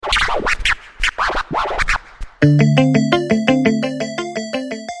So,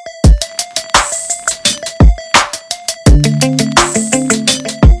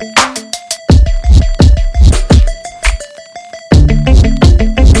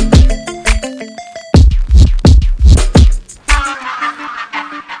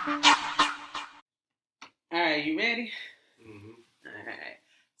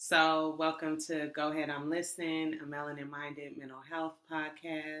 welcome to Go Ahead, I'm Listening, a melanin-minded mental health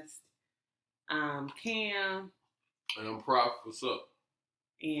podcast. I'm Cam. And I'm Prof. What's up?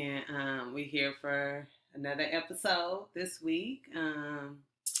 And we're here for another episode this week.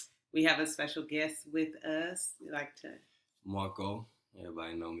 We have a special guest with us. We like to... Marco.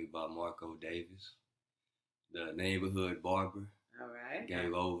 Everybody know me by Marco Davis. The neighborhood barber. All right.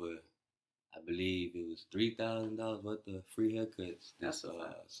 Gave over, I believe it was $3,000 worth of free haircuts this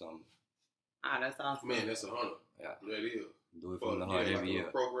summer. Oh, that's awesome. Man, that's $100. Yeah. That is. Do it from the heart every year.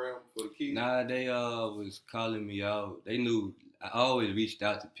 Program for the kids? Nah, they was calling me out. They knew I always reached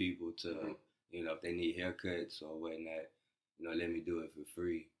out to people to, if they need haircuts or whatnot, let me do it for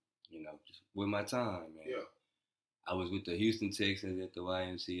free, just with my time, man. Yeah. I was with the Houston Texans at the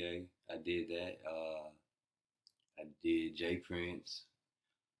YMCA. I did that. I did Jay Prince.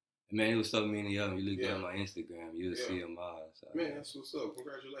 Man, it was so many of them. You look down my Instagram, you'll see them all. So, man, that's what's up.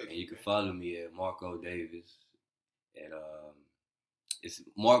 Congratulations. And you can follow me at Marco Davis. At it's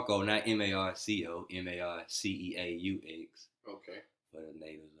Marco, not Marco, Marceaux. Okay. For the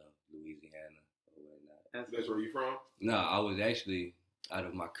natives of Louisiana or whatnot. That's where you from? No, I was actually out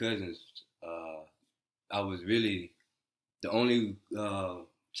of my cousins. I was really the only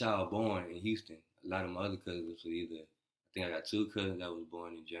child born in Houston. A lot of my other cousins were I think I got 2 cousins that was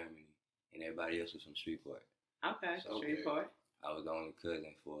born in Germany, and everybody else was from Shreveport. Okay, so, Shreveport. I was the only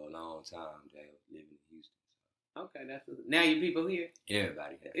cousin for a long time that was living in Houston. Okay, now you people here.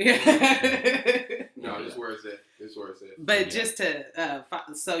 Everybody here. No, this where it's at. But just to to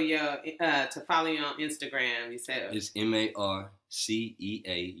follow you on Instagram, you said it's Marceaux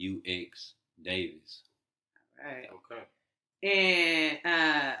Davis. All right. Okay.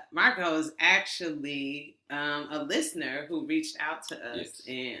 And Marco is actually a listener who reached out to us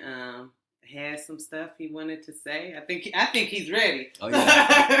and had some stuff he wanted to say. I think he's ready. Oh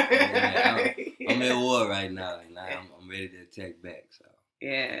yeah, I'm at war right now, and I'm ready to attack back. So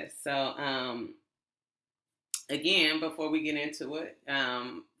yeah. So again, before we get into it,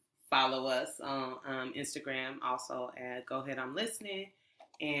 follow us on Instagram, also at Go Ahead I'm Listening,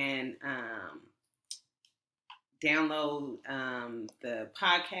 and download the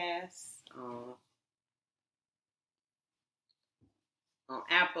podcast on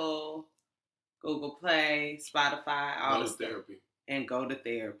Apple, Google Play, Spotify, all the stuff. And go to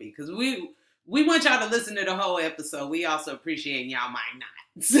therapy. Because we want y'all to listen to the whole episode. We also appreciate y'all might not.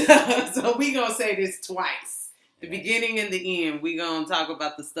 So we going to say this twice. The beginning and the end. We going to talk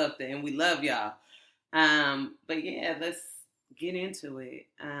about the stuff and we love y'all. But yeah, let's get into it.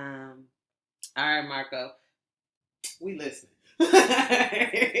 All right, Marco. We listen.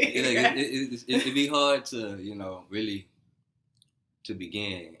 It'd be hard to, really to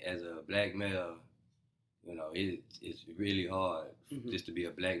begin as a black male. It's really hard just to be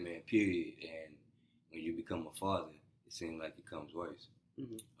a black man, period. And when you become a father, it seems like it comes worse.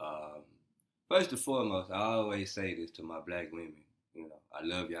 First and foremost, I always say this to my black women. I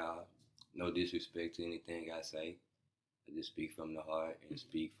love y'all. No disrespect to anything I say. I just speak from the heart and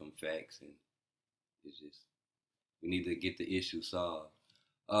speak from facts. And it's just, we need to get the issue solved.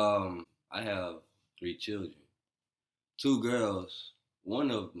 I have 3 children. 2 girls.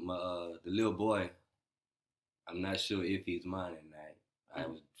 One of my, the little boy, I'm not sure if he's mine or not. I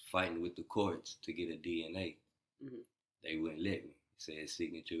was fighting with the courts to get a DNA. They wouldn't let me. Said his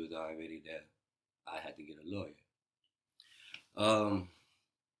signature was already there. I had to get a lawyer.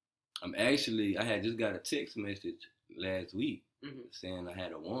 I had just got a text message last week saying I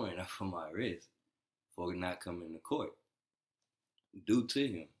had a warrant out for my arrest for not coming to court due to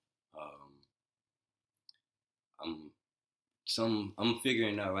him. I'm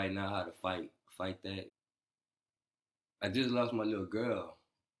figuring out right now how to fight that. I just lost my little girl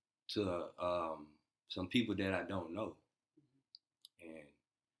to some people that I don't know, and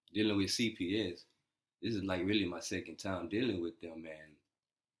dealing with CPS. This is like really my second time dealing with them, and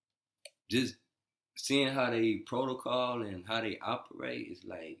just seeing how they protocol and how they operate is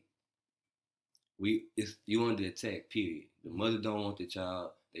like you under attack. Period. The mother don't want the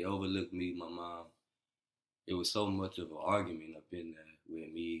child. They overlook me, my mom. It was so much of an argument up in there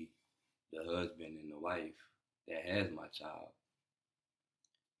with me, the husband, and the wife that has my child.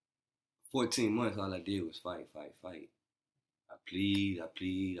 14 months, all I did was fight. I plead. I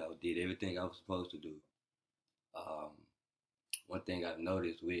did everything I was supposed to do. One thing I've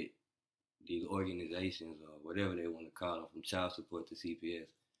noticed with these organizations or whatever they want to call them, from child support to CPS,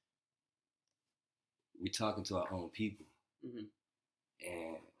 we're talking to our own people. Mm-hmm.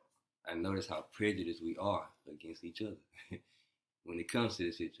 And I notice how prejudiced we are against each other when it comes to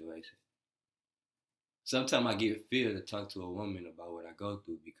the situation. Sometimes I get fear to talk to a woman about what I go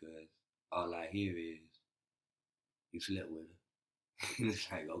through because all I hear is, you slept with her. And it's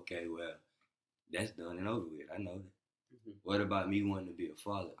like, okay, well, that's done and over with. I know that. Mm-hmm. What about me wanting to be a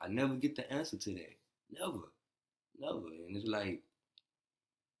father? I never get the answer to that. Never. And it's like,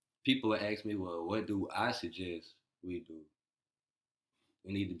 people ask me, well, what do I suggest we do?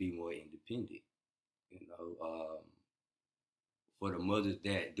 We need to be more independent. For the mothers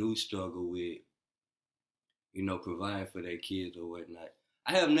that do struggle with, providing for their kids or whatnot.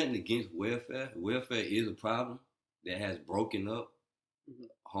 I have nothing against welfare. Welfare is a problem that has broken up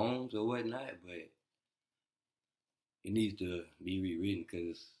homes or whatnot, but it needs to be rewritten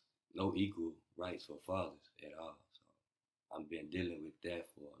because no equal rights for fathers at all. So I've been dealing with that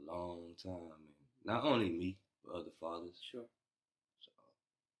for a long time. And not only me, but other fathers. Sure. So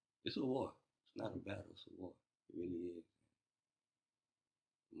it's a war. It's not a battle, it's a war. It really is.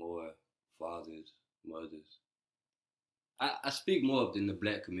 More fathers, mothers. I speak more of in the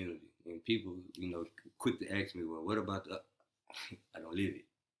black community, and people, quick to ask me, well, what about the? I don't live it.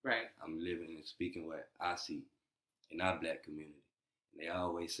 Right. I'm living and speaking what I see in our black community. And they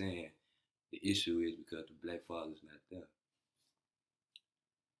always saying the issue is because the black father's not there.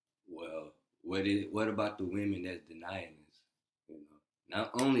 Well, what about the women that's denying this? Not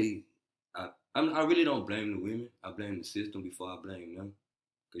only I really don't blame the women. I blame the system before I blame them.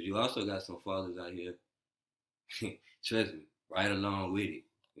 Because you also got some fathers out here, trust me, right along with it,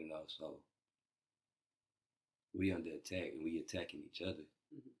 so we under attack and we attacking each other.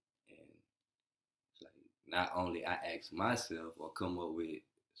 Mm-hmm. And it's like, not only I ask myself or come up with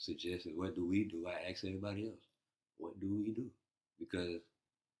suggestions, what do we do? I ask everybody else, what do we do? Because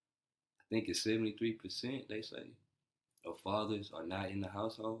I think it's 73%, they say, of fathers are not in the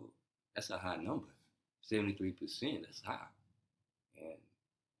household. That's a high number. 73%, that's high. And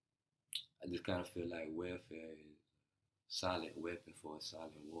I just kind of feel like welfare is a solid weapon for a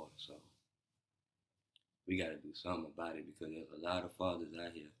silent war. So we got to do something about it because there's a lot of fathers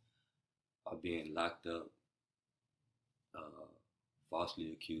out here are being locked up,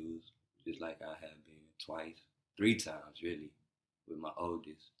 falsely accused, just like I have been 3 times really, with my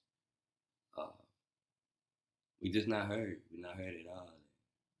oldest. We just not heard. We're not heard at all.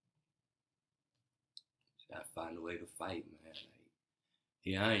 Just gotta find a way to fight, man.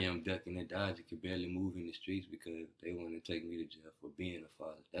 Here I am ducking and dodging, can barely move in the streets because they want to take me to jail for being a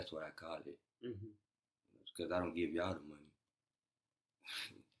father. That's what I call it. Mm-hmm. It's because I don't give y'all the money.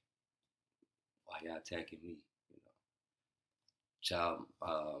 Why y'all attacking me? Child,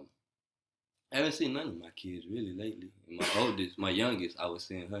 I haven't seen none of my kids really lately. And my youngest, I was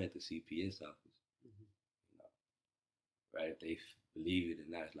seeing her at the CPS office. Mm-hmm. Right? If they believe it or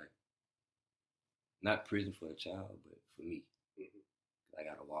not, it's like not prison for the child, but for me. I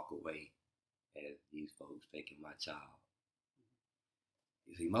gotta walk away as these folks taking my child.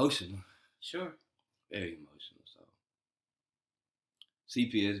 It's emotional. Sure. Very emotional. So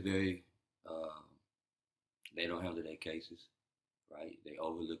CPS very, they don't handle their cases, right? They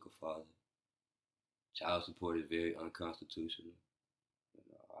overlook a father. Child support is very unconstitutional.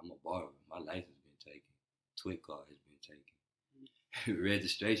 I'm a borrower. My license has been taken. TWIC card has been taken. Mm-hmm.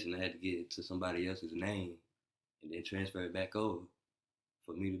 Registration, I had to get it to somebody else's name and then transfer it back over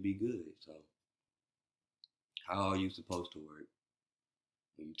for me to be good. So how are you supposed to work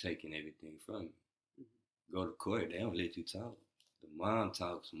when you're taking everything from me? Mm-hmm. Go to court, they don't let you talk. The mom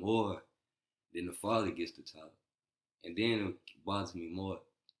talks more than the father gets to talk. And then it bothers me more.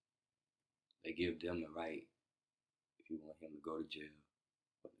 They give them the right, if you want him to go to jail,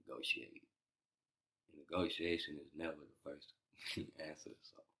 or negotiate. And negotiation is never the first answer.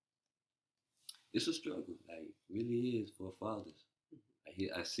 So it's a struggle, like really is for fathers.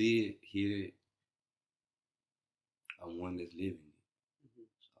 I see it, hear it. I'm one that's living it. Mm-hmm.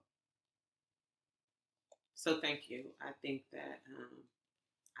 So thank you. I think that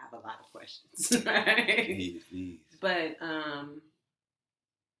I have a lot of questions, right? Please. But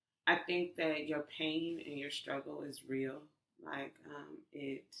I think that your pain and your struggle is real. Like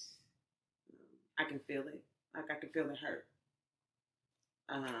I can feel it. Like I can feel it hurt.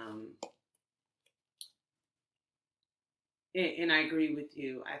 And I agree with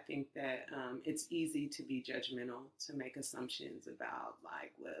you. I think that it's easy to be judgmental, to make assumptions about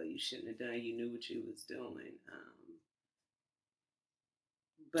like, well, you shouldn't have done, you knew what you was doing.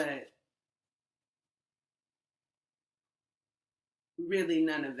 But really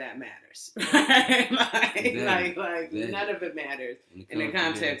none of that matters. Right? Exactly. None of it matters in the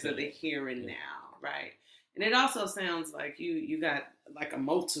context of the here and now, right? And it also sounds like you got like a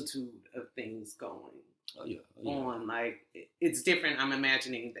multitude of things going on. Like it's different. I'm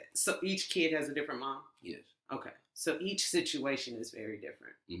imagining that. So each kid has a different mom? Yes. Okay. So each situation is very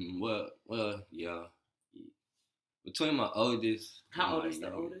different. Mm-hmm. Well, yeah. Between my oldest. How old is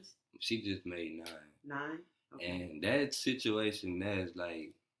the oldest? She just made 9. 9? Okay. And that situation, that's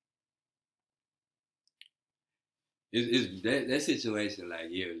like, it's that situation, like,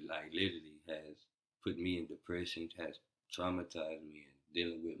 literally has put me in depression, has traumatized me, and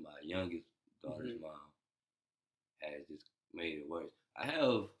dealing with my youngest daughter's mom has just made it worse. I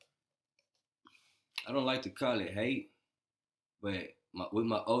don't like to call it hate, but with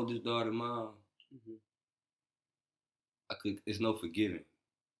my oldest daughter mom, it's no forgiving.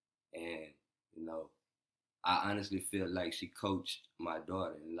 And, you know, I honestly feel like she coached my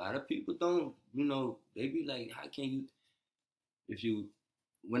daughter. And a lot of people don't, they be like, how can you,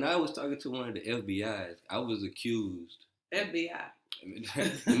 when I was talking to one of the FBIs, I was accused. FBI.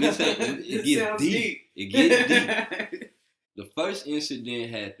 Let me say, it gets deep. It gets deep. The first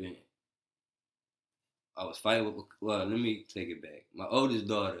incident happened, I was fighting with, let me take it back. My oldest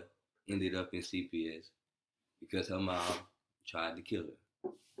daughter ended up in CPS because her mom tried to kill her.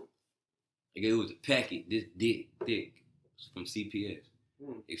 It was a packet this thick from CPS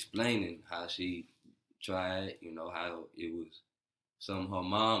explaining how she tried, how it was something her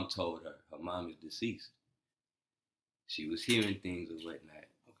mom told her. Her mom is deceased. She was hearing things and whatnot.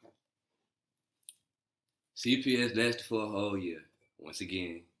 Okay. CPS lasted for a whole year. Once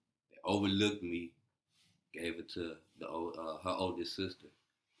again, they overlooked me, gave it to her oldest sister.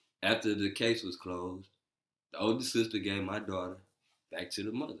 After the case was closed, the oldest sister gave my daughter back to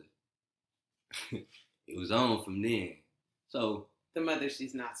the mother. It was on from then. So the mother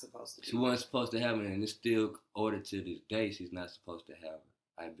she's not supposed to. She wasn't supposed to have her, and it's still ordered to this day. She's not supposed to have her.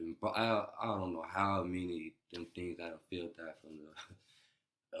 I don't know how many them things I done filled out from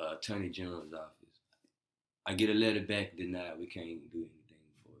the Attorney General's office. I get a letter back denied. We can't do anything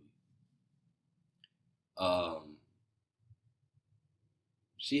for you.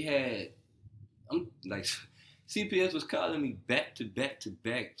 She had. I'm like. CPS was calling me back to back to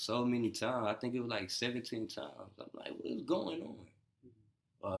back so many times. I think it was like 17 times. I'm like, what is going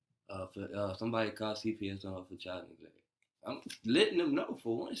on? Somebody called CPS on her for child neglect. I'm letting them know,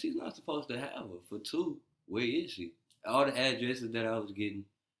 for one, she's not supposed to have her. For two, where is she? All the addresses that I was getting,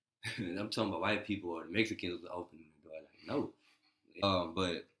 I'm talking about white people or the Mexicans opening the door. Like, no.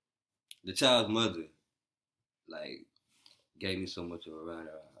 But the child's mother, like, gave me so much of a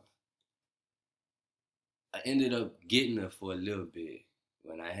runaround. I ended up getting her for a little bit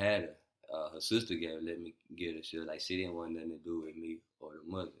when I had her. Her sister let me get her. She was like, she didn't want nothing to do with me or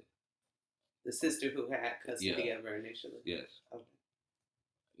the mother. The sister who had custody of her initially? Yes. Okay.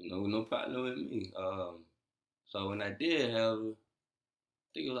 No problem with me. So when I did have her,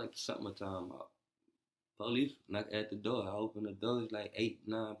 I think it was like the summertime, police knocked at the door. I opened the door, it's like 8,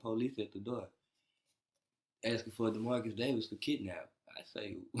 9 police at the door asking for DeMarcus Davis for kidnap. I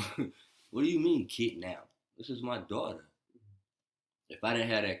say, what do you mean kidnap? This is my daughter. If I didn't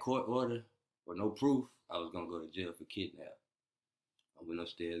have that court order or no proof, I was going to go to jail for kidnap. I went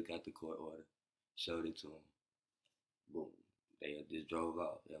upstairs, got the court order, showed it to them. Boom. They just drove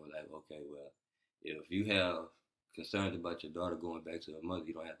off. They were like, okay, well, if you have concerns about your daughter going back to her mother,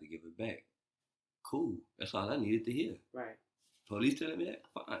 you don't have to give her back. Cool. That's all I needed to hear. Right. Police telling me that?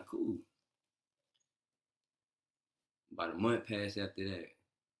 Fine, cool. About a month passed after that.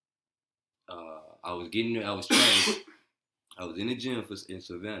 I was training. I was in the gym in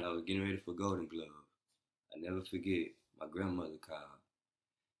Savannah. I was getting ready for Golden Glove. I never forget, my grandmother called.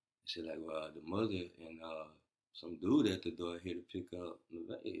 She like, well, the mother and some dude at the door here to pick up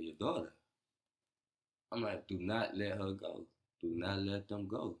your daughter. I'm like, do not let her go. Do not let them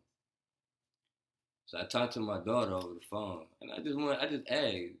go. So I talked to my daughter over the phone, and I just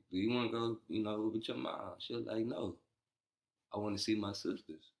asked, do you want to go, with your mom? She was like, no. I want to see my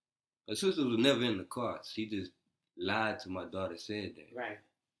sisters. Her sister was never in the car. She just lied to my daughter, said that. Right.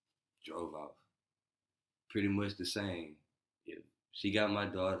 Drove off. Pretty much the same. If she got my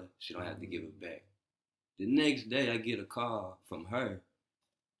daughter, she don't have to give it back. The next day, I get a call from her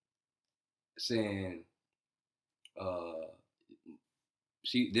saying,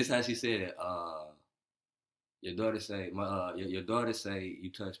 this how she said it. Your daughter say, your daughter say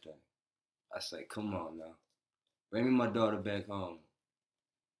you touched her. I say, come on now. Bring me my daughter back home.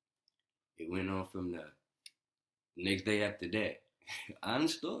 It went on from there. The next day after that,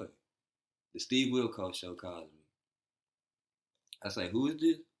 honest story. The Steve Wilkos show calls me. I say, who is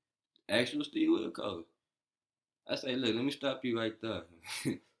this? Actual Steve Wilkos. I say, look, let me stop you right there.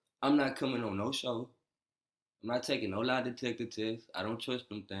 I'm not coming on no show. I'm not taking no lie detector tests. I don't trust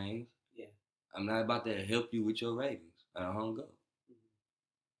them things. Yeah. I'm not about to help you with your ratings. I hung up.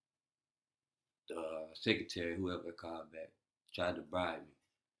 The secretary, whoever called back, tried to bribe me.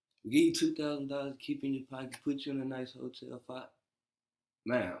 We give you $2,000 to keep in your pocket, put you in a nice hotel.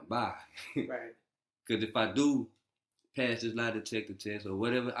 Man, bye. Right. Because if I do pass this lie detector test or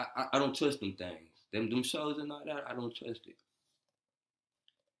whatever, I don't trust them things. Them shows and all that, I don't trust it.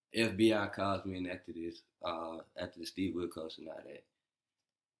 FBI calls me in after this, after the Steve Wilkos and all that.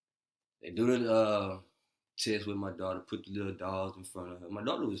 They do the test with my daughter, put the little dolls in front of her. My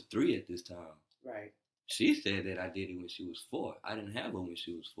daughter was 3 at this time. Right. She said that I did it when she was 4. I didn't have her when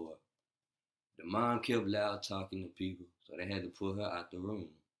she was 4. The mom kept loud talking to people, so they had to pull her out the room.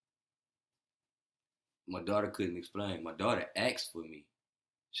 My daughter couldn't explain. My daughter asked for me.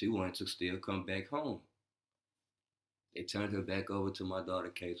 She wanted to still come back home. They turned her back over to my daughter.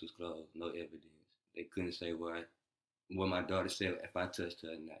 Case was closed. No evidence. They couldn't say what my daughter said if I touched her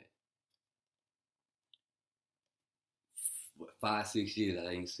or not. 5, 6 years,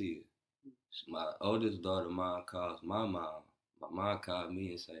 I didn't see it. My oldest daughter, mom calls my mom. My mom called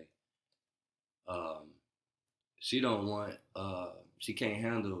me and say, she don't want, she can't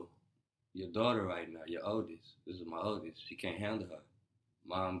handle your daughter right now, your oldest. This is my oldest. She can't handle her.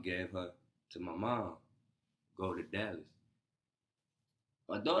 Mom gave her to my mom. Go to Dallas.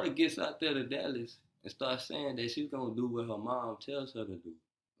 My daughter gets out there to Dallas and starts saying that she's gonna do what her mom tells her to do.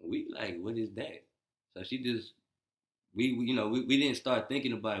 And we like, what is that? So she just, we didn't start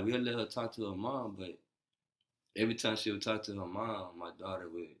thinking about it. We'll let her talk to her mom, but every time she would talk to her mom, my daughter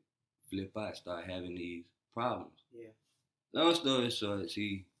would flip out, start having these problems. Yeah. Long story short,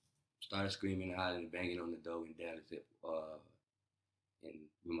 she started screaming and hollering and banging on the door in Dallas, and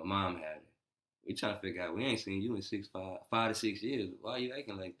when my mom had her. We trying to figure out, we ain't seen you in 5 to 6 years. Why are you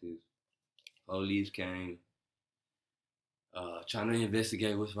acting like this? Police came, trying to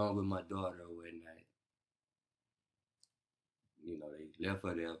investigate what's wrong with my daughter or whatnot. You know, they left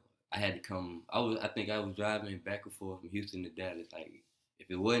her there. I had to come. I think I was driving back and forth from Houston to Dallas. Like, if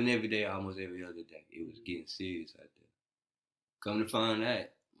it wasn't every day, almost every other day. It was getting serious out there. Come to find out,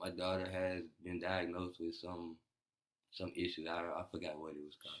 my daughter has been diagnosed with some issue. I forgot what it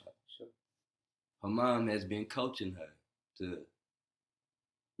was called. Sure. Her mom has been coaching her to,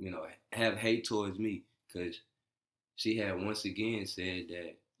 have hate towards me because she had once again said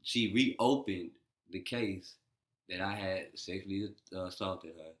that she reopened the case that I had sexually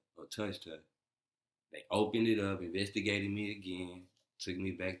assaulted her or touched her. They opened it up, investigated me again, took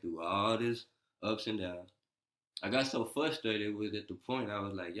me back through all this ups and downs. I got so frustrated with it at the point I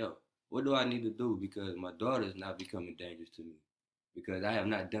was like, yo, what do I need to do? Because my daughter is not becoming dangerous to me. Because I have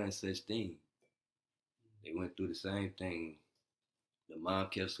not done such things. They went through the same thing. The mom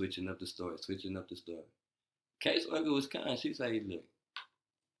kept switching up the story. Caseworker was kind. She said, look,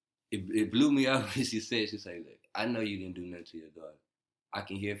 it blew me out when she said, look, I know you didn't do nothing to your daughter. I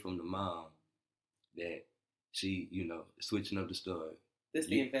can hear from the mom that she, switching up the story. This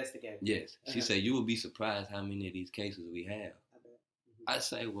the investigator. Yes. She said, you will be surprised how many of these cases we have. I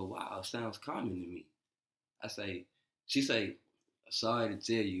say, well, wow, sounds common to me. She say, sorry to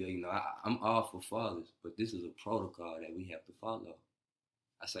tell you, I'm all for fathers, but this is a protocol that we have to follow.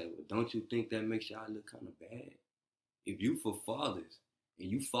 I say, well, don't you think that makes y'all look kind of bad? If you for fathers and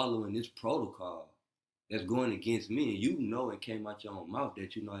you following this protocol that's going against me, and it came out your own mouth that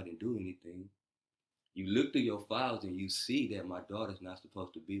I didn't do anything, you look through your files and you see that my daughter's not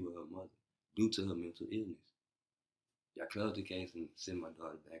supposed to be with her mother due to her mental illness. Y'all close the case and send my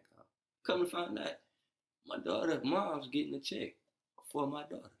daughter back out. Come to find out, my mom's getting a check for my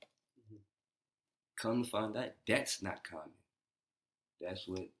daughter. Mm-hmm. Come to find out, that's not common. That's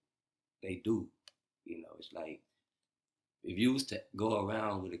what they do. It's like, if you was to go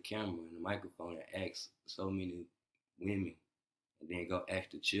around with a camera and a microphone and ask so many women and then go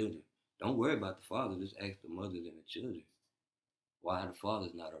ask the children, don't worry about the father, just ask the mothers and the children why the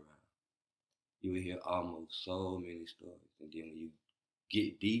father's not around. You will hear almost so many stories. And then when you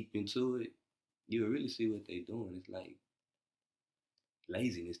get deep into it, you will really see what they're doing. It's like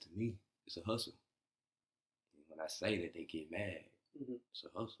laziness to me. It's a hustle. And when I say that, they get mad. Mm-hmm. It's a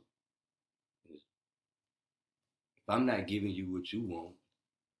hustle. If I'm not giving you what you want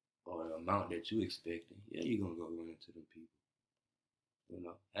or the amount that you expecting, yeah, you're going to go run into them people.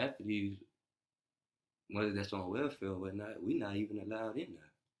 Half of these, whether that's on welfare or whatnot, we're not even allowed in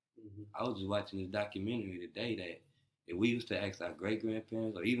there. Mm-hmm. I was just watching this documentary today that if we used to ask our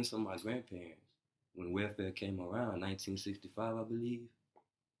great-grandparents or even some of my grandparents, when welfare came around, 1965, I believe,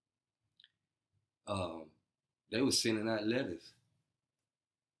 they were sending out letters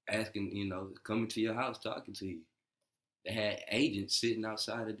asking, coming to your house, talking to you. They had agents sitting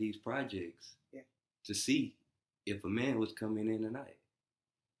outside of these projects to see if a man was coming in tonight.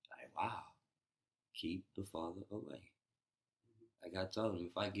 Like, wow, keep the father away. Like I told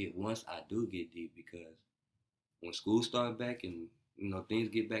him, once I do get deep, because when school starts back and, things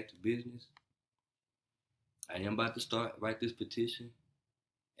get back to business, I am about to write this petition,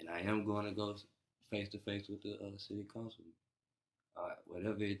 and I am going to go face to face with the city council.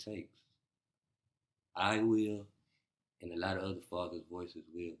 Whatever it takes, I will, and a lot of other fathers' voices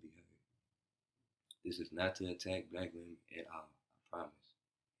will be heard. This is not to attack black women at all, I promise.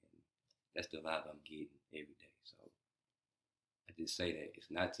 And that's the vibe I'm getting every day. So I just say that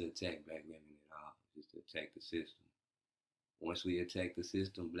it's not to attack black women at all. It's to attack the system. Once we attack the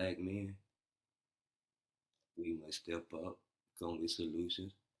system, black men, we must step up, come with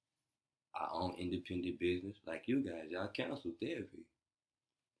solutions, our own independent business. Like you guys, y'all counsel therapy.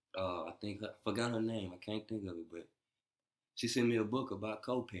 I forgot her name. I can't think of it, but she sent me a book about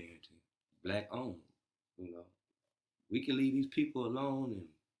co-parenting, black owned. We can leave these people alone, and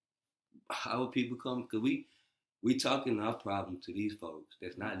our people come, because we talking our problem to these folks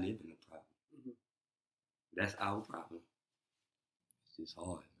that's not living the problem. Mm-hmm. That's our problem. It's just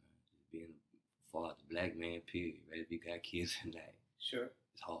hard, man. Just being a father, black man, period. Right? If you got kids in that, sure,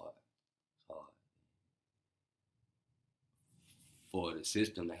 it's hard. It's hard for the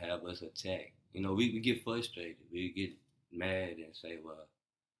system to have us attacked. We get frustrated. We get mad and say, well,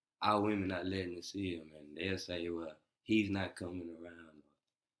 our women not letting us see him, and they'll say, well, he's not coming around.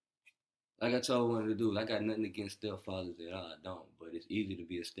 Like I told one of the dudes, I got nothing against stepfathers at all. I don't, but it's easier to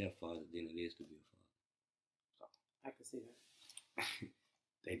be a stepfather than it is to be a father. So, I can see that.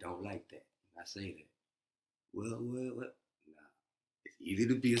 They don't like that. I say that. Well. Nah. It's easier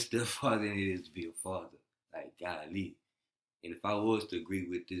to be a stepfather than it is to be a father. Like, golly. And if I was to agree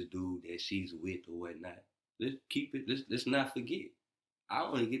with this dude that she's with or whatnot, let's keep it, let's not forget. I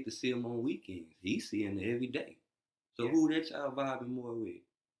only get to see him on weekends. He's seeing her every day. So who that y'all vibing more with?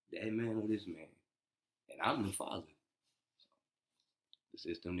 That man or this man? And I'm the father. So the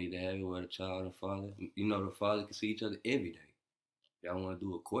system need to have it where the child and father, the father can see each other every day. Y'all want to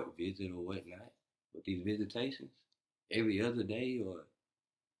do a court visit or whatnot, but these visitations, every other day or,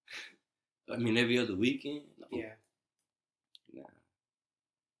 every other weekend? No. Yeah. Nah.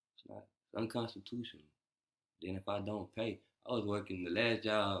 It's not. It's unconstitutional. Then if I don't pay, I was working the last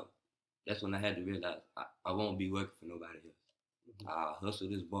job. That's when I had to realize I won't be working for nobody else. Mm-hmm. I'll hustle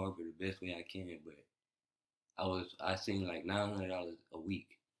this barber the best way I can, but I seen like $900 a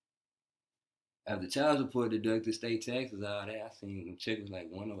week. After child support deducted, state taxes, all that, I seen the check was like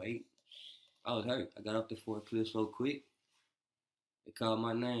 108. I was hurt. I got up the forklift so quick. They called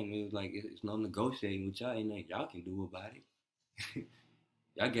my name. It was like, it's no negotiating with y'all. Ain't nothing y'all can do about it.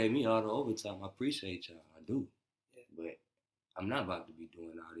 Y'all gave me all the overtime. I appreciate y'all. I do. Yeah. But I'm not about to be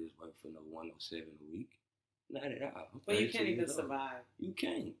doing all this work for no 107 a week. Not at all. But you can't even survive. You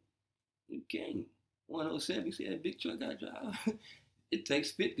can't. 107, you see that big truck I drive? It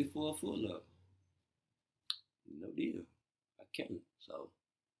takes 50 for a full up. No deal. I can't. So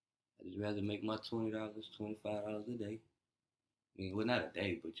I just rather make my $20, $25 a day. Well, not a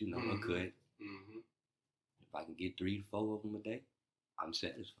day, but I could. Mm-hmm. If I can get 3 to 4 of them a day, I'm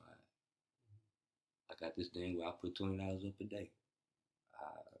satisfied. I got this thing where I put $20 up a day.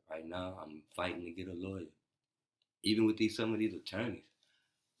 Right now, I'm fighting to get a lawyer. Even with some of these attorneys.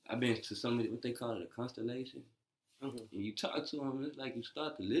 I've been to some of what they call it a constellation. Mm-hmm. And you talk to them, it's like you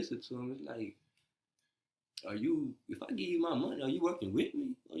start to listen to them. It's like, if I give you my money, are you working with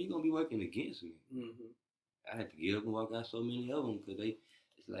me? Or are you going to be working against me? Mm-hmm. I had to get up and walk out so many of them because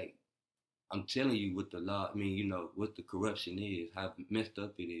it's like, I'm telling you what the law, what the corruption is, how messed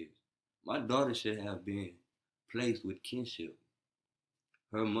up it is. My daughter should have been placed with kinship.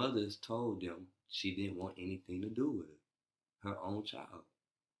 Her mothers told them she didn't want anything to do with her own child.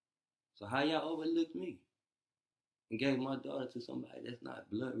 So how y'all overlooked me and gave my daughter to somebody that's not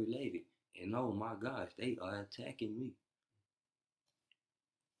blood related? And oh my gosh, they are attacking me.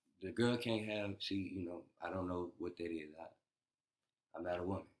 The girl can't have, I don't know what that is. I'm not a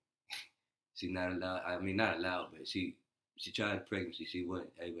woman. She's not allowed, not allowed, but she tried pregnancy. She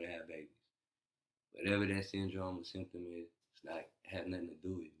wasn't able to have babies. Whatever that syndrome or symptom is, it's not, had nothing to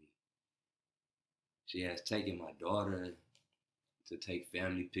do with me. She has taken my daughter to take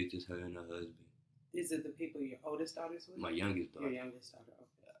family pictures, her and her husband. Is it the people your oldest daughter's with? My youngest daughter. Your youngest daughter,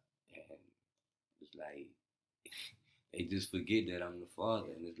 okay. Yeah. And it's like, they just forget that I'm the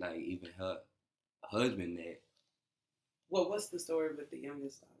father. And it's like, even her, husband that. Well, what's the story with the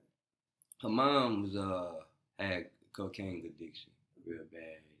youngest daughter? Her mom was had cocaine addiction real bad.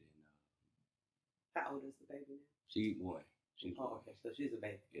 And, how old is the baby now? She's one. Okay, so she's a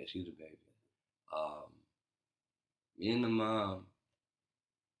baby. Yeah, she's a baby. Me and the mom,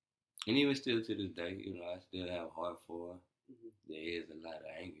 and even still to this day, you know, I still have a heart for her. Mm-hmm. There is a lot of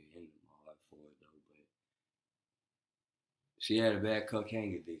anger in my heart for her, though. But she had a bad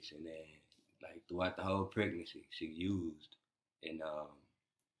cocaine addiction, and like throughout the whole pregnancy, she used. And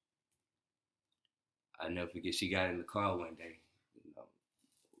I never forget, she got in the car one day, you know,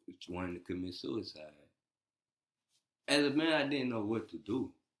 wanting to commit suicide. As a man, I didn't know what to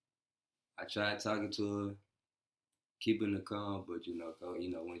do. I tried talking to her, keeping her calm, but you know,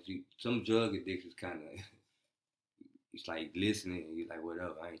 when some drug addictions kind of, it's like listening, and you're like,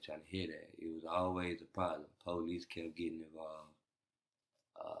 whatever, I ain't trying to hear that. It was always a problem. Police kept getting involved.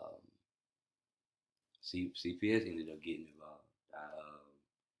 CPS ended up getting involved.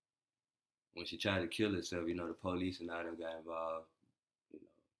 When she tried to kill herself, you know, the police and all them got involved. You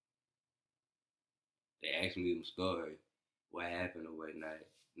know, they asked me the story, what happened or whatnot.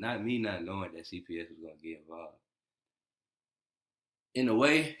 Not me not knowing that CPS was going to get involved. In a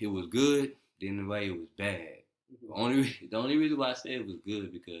way, it was good. Then in a way, it was bad. Mm-hmm. The only reason why I said it was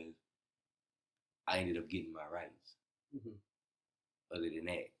good because I ended up getting my rights. Mm-hmm. Other than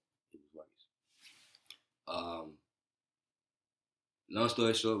that, it was worse. Long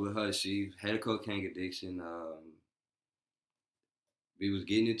story short with her, she had a cocaine addiction. We was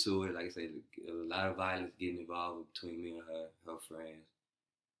getting into it. Like I said, a lot of violence getting involved between me and her friends.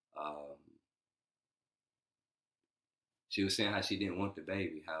 She was saying how she didn't want the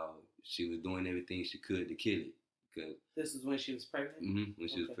baby, how she was doing everything she could to kill it. Because this is when she was pregnant? Mm-hmm, when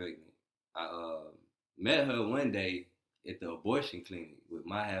she was pregnant. I met her one day at the abortion clinic with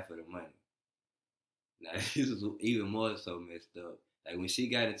my half of the money. Now, this was even more so messed up. Like, when she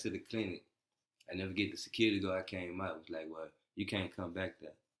got into the clinic, I never get the security guard came out. It was like, well, you can't come back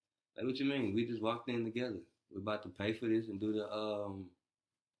there. Like, what you mean? We just walked in together. We're about to pay for this and do the,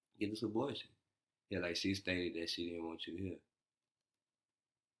 get this abortion. Yeah, like, she stated that she didn't want you here.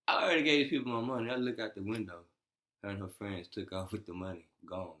 I already gave these people my money. I look out the window. Her and her friends took off with the money.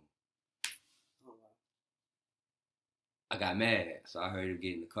 Gone. Oh, wow. I got mad, so I heard her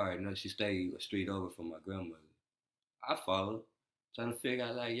get in the car. You know, she stayed a street over from my grandmother. I followed, trying to figure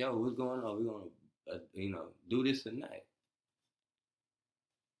out, like, yo, what's going on? We're going to, do this tonight.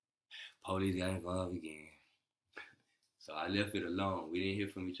 Police got involved again. So I left it alone. We didn't hear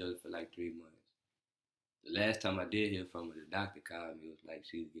from each other for like 3 months. The last time I did hear from her, the doctor called me. It was like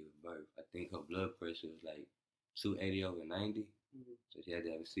she was giving birth. I think her blood pressure was like 280/90. Mm-hmm. So she had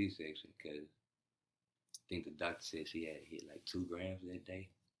to have a C-section because I think the doctor said she had hit like 2 grams that day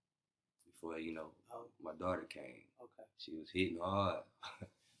before, my daughter came. Okay. She was hitting hard,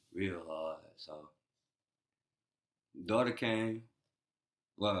 real hard. So daughter came.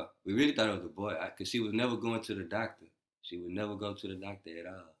 Well, we really thought it was a boy because she was never going to the doctor. She would never go to the doctor at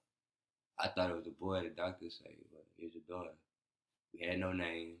all. I thought it was a boy. The doctor said, well, here's your daughter. We had no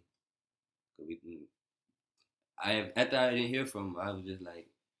name. After I didn't hear from her, I was just like,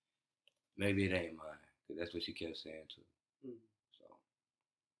 maybe it ain't mine. Because that's what she kept saying to me. Mm-hmm. So,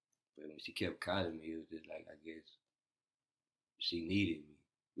 but when she kept calling me, it was just like, I guess she needed me.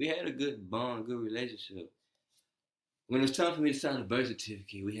 We had a good bond, good relationship. When it was time for me to sign the birth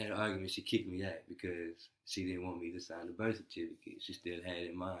certificate, we had an argument. She kicked me out because she didn't want me to sign the birth certificate. She still had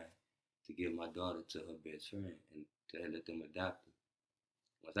in mind to give my daughter to her best friend and to let them adopt her.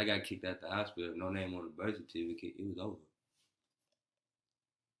 Once I got kicked out the hospital, no name on the birth certificate, it was over.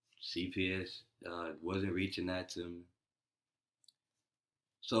 CPS wasn't reaching out to me.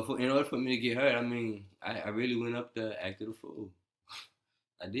 So in order for me to get hurt, I really went up there, acted a fool.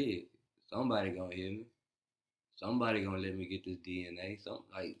 I did. Somebody gonna hear me. Somebody gonna let me get this DNA. Y'all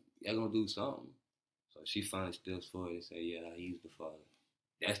gonna do something. So she finally steps forward and say, yeah, he's the father.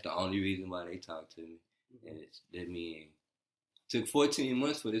 That's the only reason why they talked to me. Mm-hmm. And it's let me in. Took 14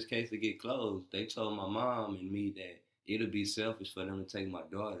 months for this case to get closed. They told my mom and me that it'll be selfish for them to take my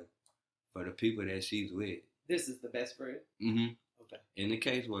daughter for the people that she's with. This is the best friend? Mm-hmm. Okay. And the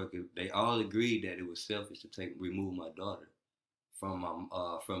caseworker, they all agreed that it was selfish to remove my daughter from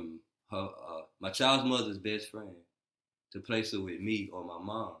her, my child's mother's best friend to place her with me or my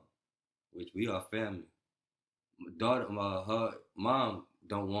mom, which we are family. Her mom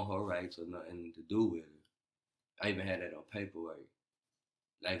don't want her rights or nothing to do with her. I even had that on paperwork.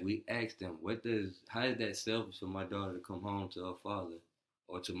 Like, we asked them, how is that selfish for my daughter to come home to her father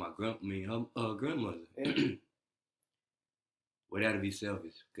or to her grandmother? Yeah. Well, that'll be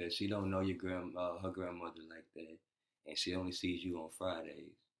selfish because she don't know her grandmother like that, and she only sees you on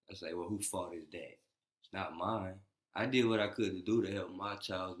Fridays. I say, well, whose fault is that? It's not mine. I did what I could to do to help my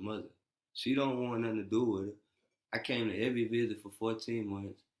child's mother. She don't want nothing to do with it. I came to every visit for 14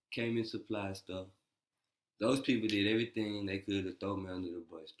 months, came and supplied stuff. Those people did everything they could to throw me under the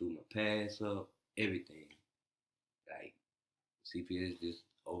bus, threw my pass up, everything. Like, CPS just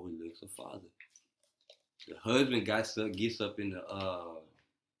overlooks a father. The husband gets up in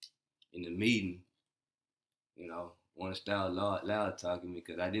the meeting, you know, want to start loud talking me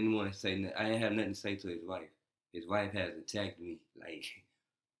because I didn't want to say nothing. I didn't have nothing to say to his wife. His wife has attacked me like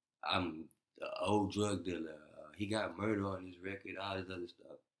I'm the old drug dealer. He got murder on his record, all this other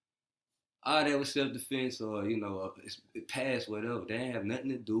stuff. All that was self-defense or, you know, it passed, whatever. They didn't have nothing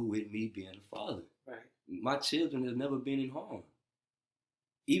to do with me being a father. Right. My children have never been in harm.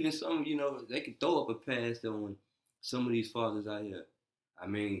 Even some, you know, they can throw up a pass on some of these fathers out here. I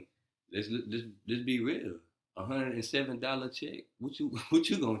mean, let's be real. $107 check. What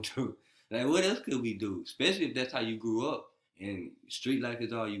you gonna do? Like, what else could we do? Especially if that's how you grew up and street life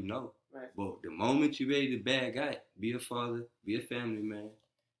is all you know. Right. But the moment you're ready to bag out, be a father, be a family man,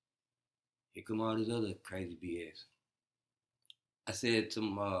 here come all this other crazy BS. I said to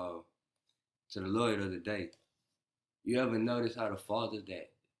the lawyer the other day, you ever notice how the fathers that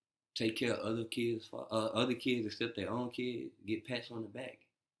take care of other kids except their own kids get pats on the back?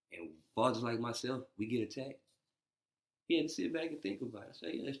 And fathers like myself, we get attacked. He had to sit back and think about it. I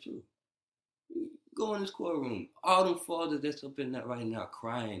say, yeah, that's true. Go in this courtroom. All them fathers that's up in that right now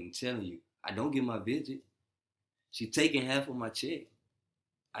crying and telling you, I don't get my visit. She taking half of my check.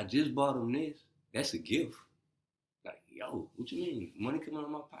 I just bought them this. That's a gift. Like, yo, what you mean? Money coming out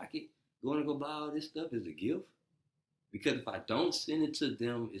of my pocket, going to go buy all this stuff is a gift? Because if I don't send it to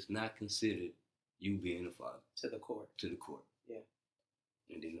them, it's not considered you being a father. To the court. To the court. Yeah.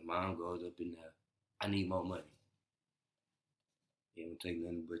 And then the mom goes up in there, I need more money. You don't take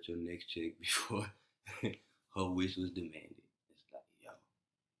nothing but your next check before her wish was demanded. It's like, yo,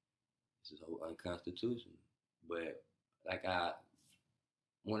 this is so unconstitutional. But, like, I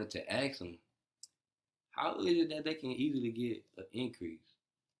wanted to ask them, how is it that they can easily get an increase?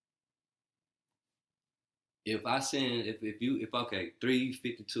 If I send, if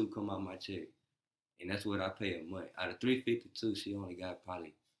 $352 come out my check, and that's what I pay a month. Out of $352, she only got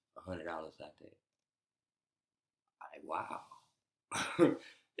probably $100 out there. Wow.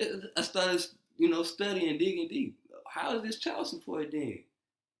 I started, studying, digging deep. How is this child support then?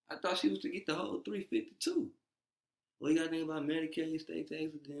 I thought she was to get the whole $352. Well, you got to think about Medicaid, state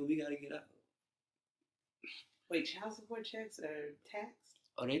taxes, then we got to get out. Wait, child support checks are taxed?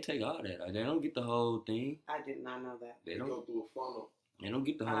 Oh, they take all that. They don't get the whole thing. I did not know that. They go through a funnel. They don't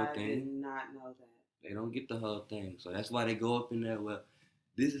get the whole thing. I did not know that. They don't get the whole thing. So that's why they go up in there, well,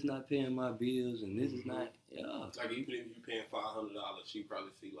 this is not paying my bills and this is not, yeah. Like, even if you're paying $500, she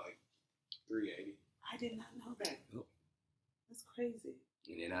probably see like $380. I did not know that. Yep. That's crazy.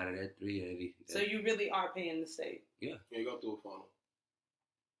 And then out of that $380. So you really are paying the state? Yeah. You go through a funnel.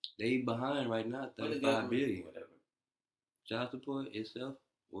 They behind right now, $35 billion. Whatever. Child support itself,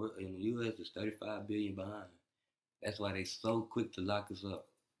 or in the U.S., is $35 billion behind. That's why they so quick to lock us up.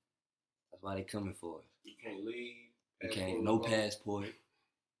 That's why they coming for us. You can't leave. You can't, no passport,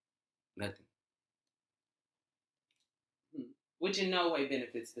 nothing. Which in no way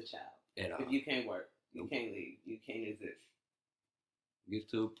benefits the child. At all. If you can't work, you can't leave, you can't exist.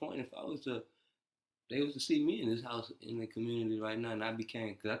 Gets to a point, if I was to, they was to see me in this house in the community right now, and I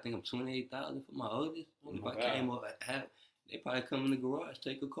became, because I think I'm $28,000 for my oldest. And if I came up, they probably come in the garage,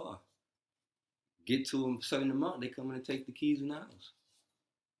 take a car. Get to a certain amount, they come in and take the keys in the house.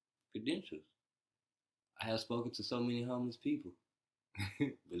 Credentials. I have spoken to so many homeless people.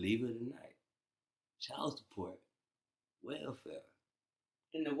 Believe it or not. Child support. Welfare.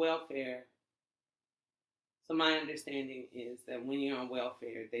 In the welfare, so my understanding is that when you're on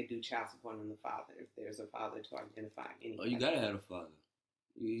welfare, they do child support on the father, if there's a father to identify anything. Oh, you gotta have a father.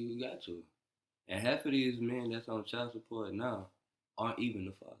 You got to. And half of these men that's on child support now aren't even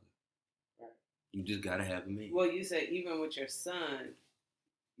the father. Right. You just gotta have a man. Well, you said even with your son,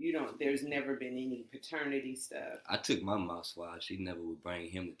 there's never been any paternity stuff. I took my mouth swab. She never would bring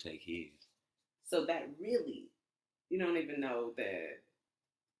him to take his. So that really, you don't even know that.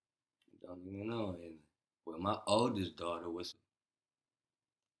 You don't even know. And well, my oldest daughter it was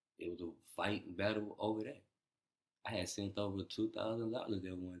a fight and battle over that. I had sent over $2,000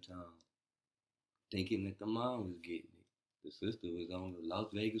 at one time, thinking that the mom was getting it. The sister was on the Las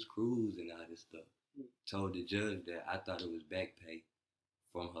Vegas cruise and all this stuff. Told the judge that I thought it was back pay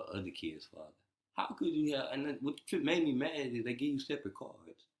from her other kid's father. how could you have? And what made me mad is they give you separate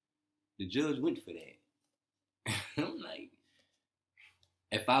cards. The judge went for that. I'm like,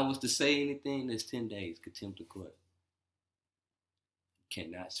 if I was to say anything, that's 10 days contempt of court.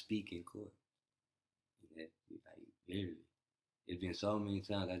 Cannot speak in court. Like, literally. It's been so many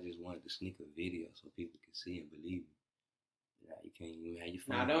times I just wanted to sneak a video so people can see and believe me. Like, you can't even have your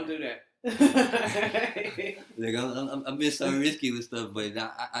phone. No, don't do that. Like, I'm being so risky with stuff, but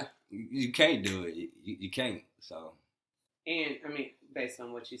you can't do it. You can't. So. And I mean, based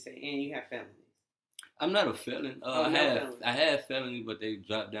on what you say, and you have felonies. I'm not a felon. I had felony, but they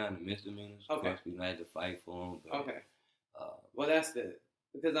dropped down to misdemeanors. Okay. Of course, we had to fight for them. But, okay. Well, that's good.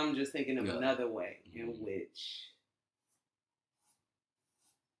 Because I'm just thinking of another way in which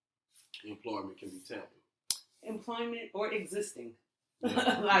employment can be tampered. Employment or existing.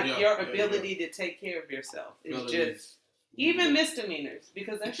 Yeah. Your ability to take care of yourself is just even misdemeanors,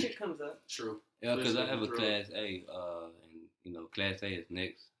 because that shit comes up. True. Yeah, because I have a Class A, and Class A is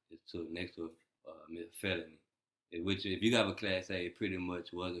next to a felony. Which, if you have a Class A, it pretty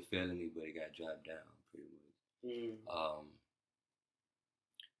much was a felony, but it got dropped down pretty much.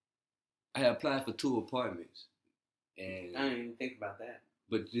 I had applied for 2 apartments, and I didn't even think about that.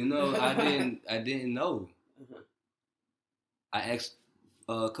 But I didn't know. Uh-huh. I asked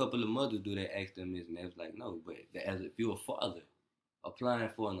a couple of mothers, do they ask them this, and they was like, no. But as if you're a father applying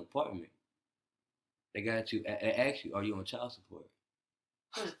for an apartment, they got you. They ask you, are you on child support?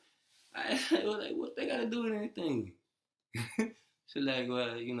 I was like, what they got to do with anything? So like,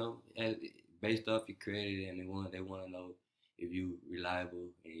 well, based off your credit, and they want to know if you reliable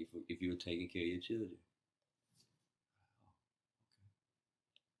and if you're taking care of your children.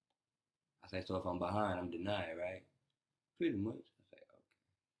 I say, so if I'm behind, I'm denied, right? Pretty much. I say, okay.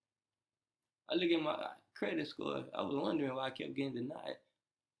 I look at my credit score. I was wondering why I kept getting denied.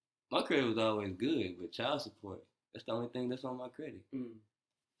 My credit was always good, but child support, that's the only thing that's on my credit.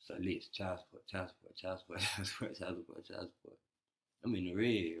 So list, child support. I'm in the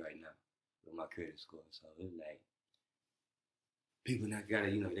red right now with my credit score. So it's like, people not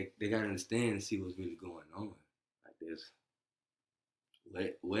gotta, they gotta understand and see what's really going on. Like this.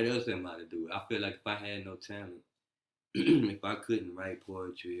 What else am I to do? I feel like if I had no talent, if I couldn't write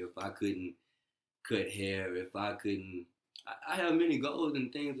poetry, if I couldn't cut hair, if I couldn't, I have many goals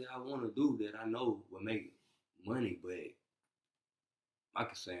and things that I want to do that I know will make money, but my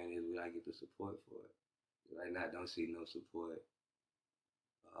concern is will I get the support for it? Right now, I don't see no support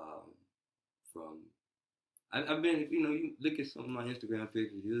from. I've been, you look at some of my Instagram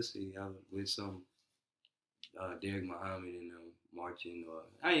pictures, you'll see I was with some Derek Muhammad and marching, or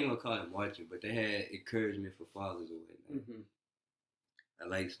I ain't gonna call it marching, but they had encouragement for fathers or whatnot. Mm-hmm. I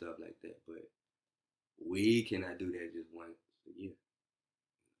like stuff like that, but we cannot do that just once a year.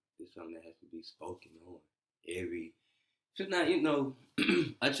 It's something that has to be spoken on so now,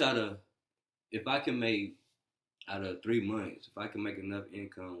 I try to, if I can make out of 3 months, if I can make enough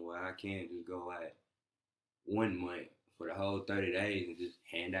income where I can just go out 1 month for the whole 30 days and just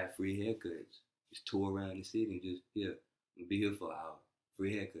hand out free haircuts, just tour around the city and just be here for an hour,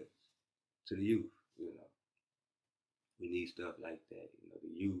 free haircuts to the youth, We need stuff like that, the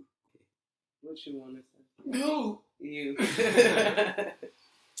youth. What you want to say? No. You.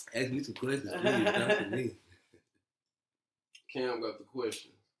 Ask me some questions, please. Talk to me. Cam got the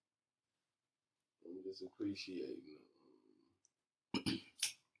questions. I'm just appreciating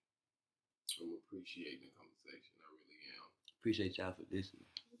I'm appreciating the conversation. I really am. Appreciate y'all for listening.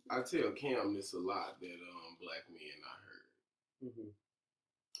 I tell Cam this a lot that black men not heard. Mm-hmm.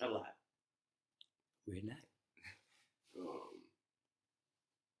 A lot. We're not.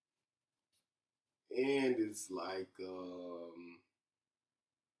 And it's like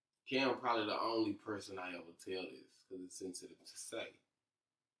Cam probably the only person I ever tell this because it's sensitive to say.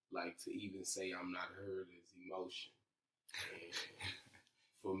 Like to even say I'm not heard is emotion. And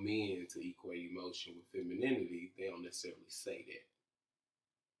for men to equate emotion with femininity, they don't necessarily say that.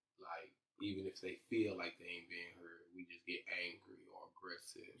 Like, even if they feel like they ain't being heard, we just get angry or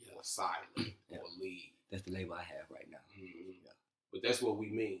aggressive or silent or leave. That's the label I have right now. Mm-hmm. Yeah. But that's what we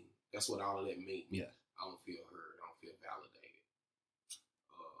mean. That's what all of that means. Yeah. I don't feel heard. I don't feel validated.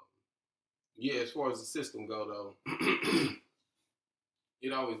 As far as the system go, though,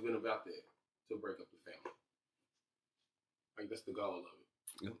 it always been about that, to break up the family. Like, that's the goal of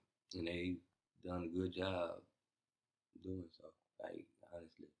it. Yep. And they done a good job doing so, like,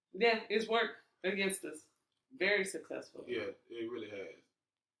 honestly. Yeah, it's worked against us. Very successful. Yeah, it really has.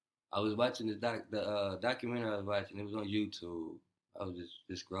 I was watching the documentary I was watching. It was on YouTube. I was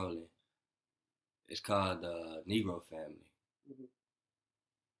just scrolling. It's called Negro Family. Mm-hmm.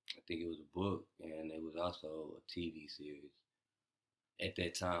 I think it was a book, and it was also a TV series. At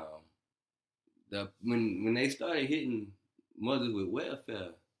that time, when they started hitting mothers with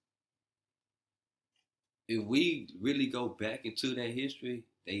welfare, if we really go back into that history,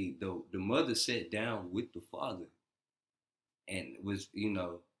 the mother sat down with the father and was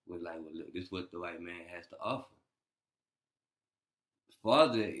like, well, look, this is what the white man has to offer. The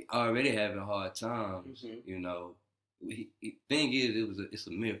father already having hard times, thing is, it's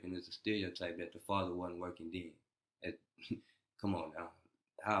a myth and it's a stereotype that the father wasn't working then. Come on now,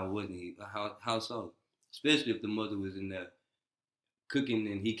 how wasn't he? How so? Especially if the mother was in there cooking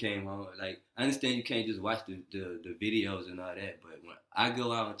and he came home. Like, I understand you can't just watch the videos and all that, but when I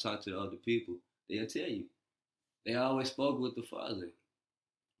go out and talk to the other people, they'll tell you they always spoke with the father.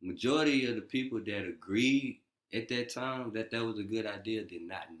 Majority of the people that agreed at that time that was a good idea did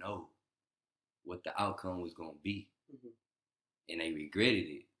not know what the outcome was going to be. And they regretted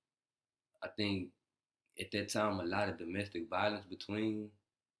it. I think at that time a lot of domestic violence between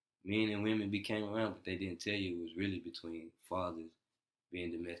men and women became around, but they didn't tell you it was really between fathers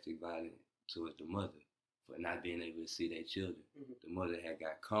being domestic violent towards the mother for not being able to see their children. The mother had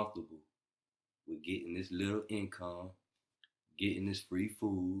got comfortable with getting this little income, getting this free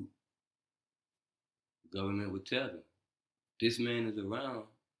food. The government would tell them, this man is around,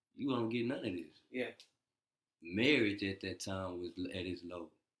 you won't get none of this. Yeah. Marriage at that time was at its low,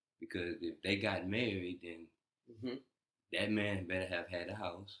 because if they got married, then that man better have had a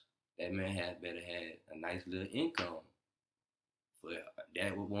house. That man better have a nice little income for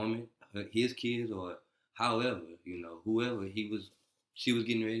that woman, his kids, or however, whoever she was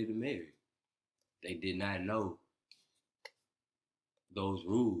getting ready to marry. They did not know those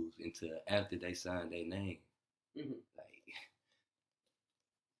rules until after they signed their name. Like,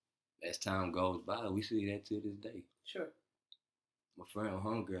 as time goes by, we see that to this day. Sure. My friend,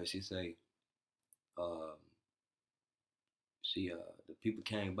 homegirl, she say, the people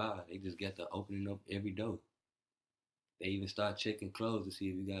came by, they just got to opening up every door. They even start checking clothes to see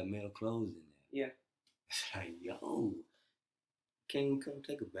if you got male clothes in there. Yeah. It's like, yo, can't even come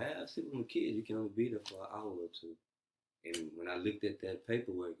take a bath, sit with my kids. You can only be there for an hour or two. And when I looked at that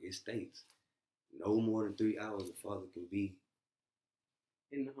paperwork, it states no more than 3 hours the father can be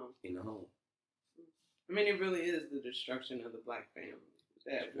in the home. I mean, it really is the destruction of the black family.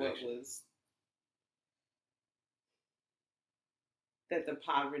 That the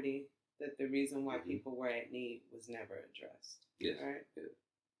poverty, that the reason why people were at need was never addressed. Yes. Right? Yeah.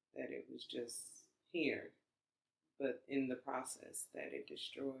 That it was just here. But in the process, that it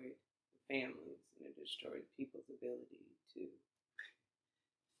destroyed families and it destroyed people's ability to.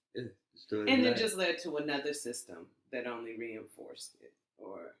 And it just led to another system that only reinforced it.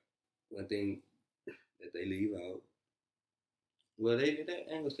 Or one thing that they leave out. Well, they ain't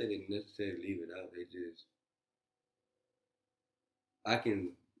gonna say they necessarily leave it out. They just.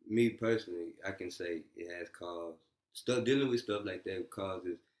 Me personally, I can say it has caused dealing with stuff like that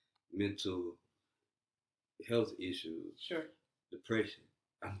causes mental health issues. Sure. Depression.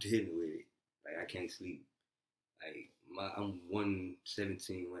 I'm dealing with it. Like, I can't sleep. Like, I'm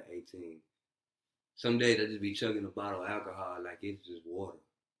 117, 118. Some days I just be chugging a bottle of alcohol like it's just water.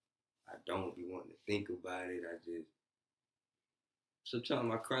 I don't be wanting to think about it.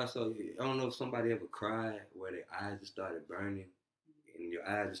 Sometimes I cry so, I don't know if somebody ever cried where their eyes just started burning and your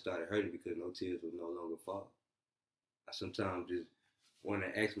eyes just started hurting because no tears would no longer fall. I sometimes just want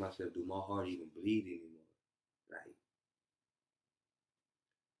to ask myself, do my heart even bleed anymore? Like,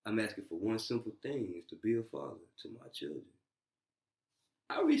 I'm asking for one simple thing, is to be a father to my children.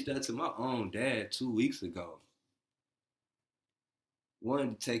 I reached out to my own dad 2 weeks ago.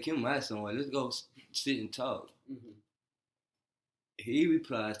 Wanted to take him out somewhere. Let's go sit and talk. He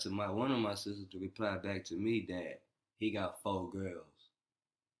replies to one of my sisters to reply back to me that he got 4 girls.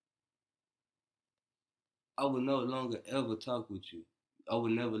 I would no longer ever talk with you. I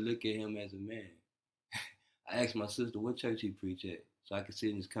would never look at him as a man. I asked my sister what church he preach at so I could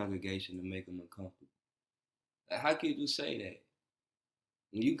sit in his congregation and make him uncomfortable. Like, how could you say that?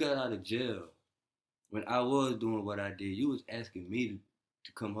 When you got out of jail, when I was doing what I did, you was asking me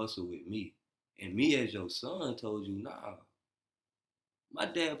to come hustle with me. And me as your son told you, nah. My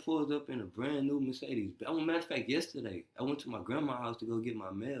dad pulled up in a brand new Mercedes. As a matter of fact, yesterday, I went to my grandma's house to go get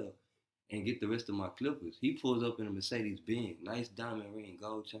my mail and get the rest of my clippers. He pulls up in a Mercedes-Benz, nice diamond ring,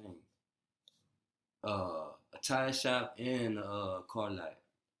 gold chain, a tire shop, and a car lot.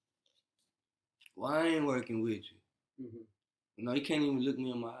 Well, I ain't working with you. You can't even look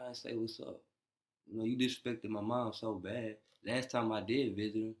me in my eye and say, what's up? You disrespected my mom so bad. Last time I did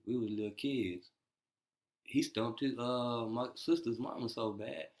visit him, we was little kids. He stumped my sister's mama so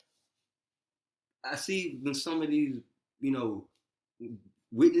bad. I see when some of these,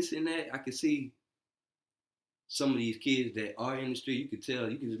 witnessing that, I can see some of these kids that are in the street, you can tell,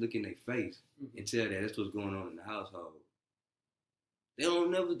 you can just look in their face and tell that that's what's going on in the household.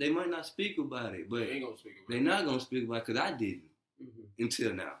 They might not speak about it, but they ain't gonna speak about they're not going to speak about it because I didn't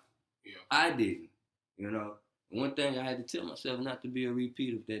until now. Yeah. I didn't, One thing I had to tell myself not to be a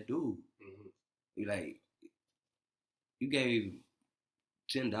repeat of that dude. Like, you gave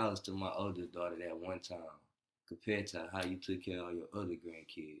 $10 to my oldest daughter that one time compared to how you took care of your other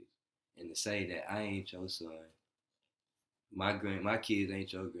grandkids. And to say that I ain't your son, my kids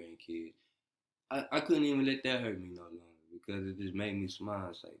ain't your grandkids, I couldn't even let that hurt me no longer because it just made me smile.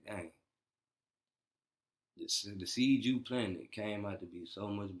 It's like, dang, the seed you planted came out to be so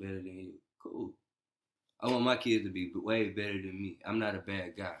much better than you. Cool. I want my kids to be way better than me. I'm not a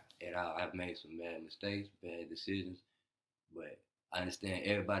bad guy at all. I've made some bad mistakes, bad decisions, but I understand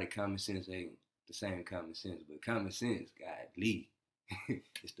everybody common sense ain't the same common sense, but common sense, God, lead.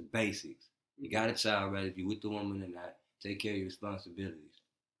 It's the basics. You got a child, right? If you're with the woman or not, take care of your responsibilities.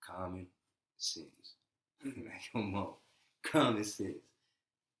 Common sense. Like, come on. Common sense.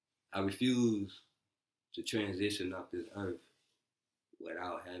 I refuse to transition off this earth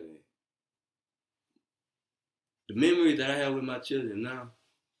without having the memories that I have with my children now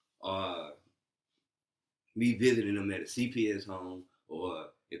are me visiting them at a CPS home, or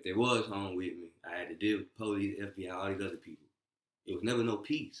if they was home with me, I had to deal with police, FBI, all these other people. It was never no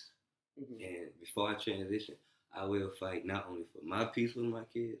peace. And before I transition, I will fight not only for my peace with my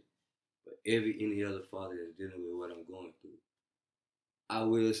kids, but any other father that's dealing with what I'm going through. I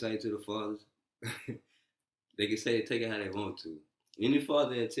will say to the fathers, they can say take it how they want to. Any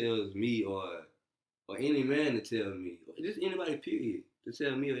father that tells me or any man to tell me, or just anybody period, to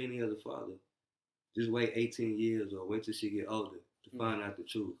tell me or any other father, just wait 18 years or wait till she get older to find out the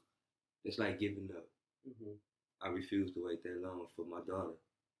truth. It's like giving up. I refuse to wait that long for my daughter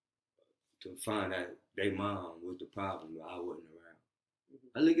to find out their mom was the problem, but I wasn't around.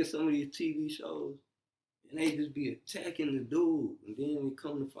 I look at some of these TV shows, and they just be attacking the dude, and then we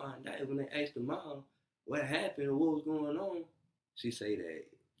come to find out when they ask the mom what happened or what was going on, she say that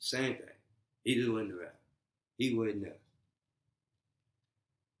same thing. He just wasn't around. He wasn't there.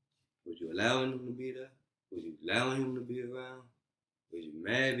 Was you allowing him to be there? Was you allowing him to be around? Was you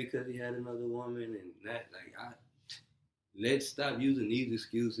mad because he had another woman and that? Let's stop using these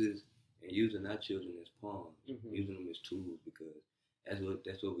excuses and using our children as pawns, using them as tools, because that's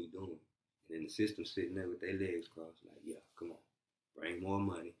what we're doing. And then the system sitting there with their legs crossed, like, yeah, come on, bring more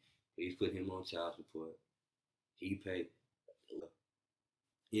money. Please put him on child support. He paid.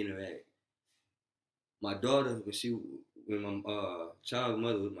 Interact. My daughter, when my child's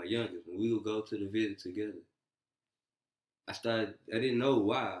mother was my youngest, when we would go to the visit together, I didn't know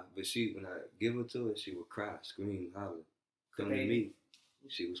why, but when I give her to her, she would cry, scream, holler, come to me.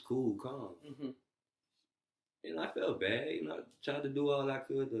 She was cool, calm. And I felt bad, I tried to do all I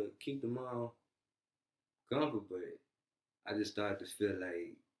could to keep the mom comfort, but I just started to feel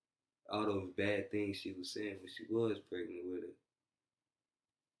like all those bad things she was saying when she was pregnant with her,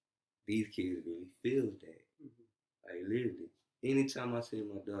 these kids really feels that. Like, literally, anytime I see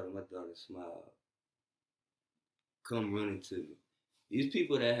my daughter smile, come running to me. These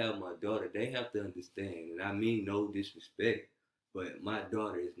people that have my daughter, they have to understand, and I mean no disrespect, but my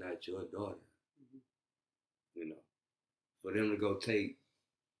daughter is not your daughter. For them to go take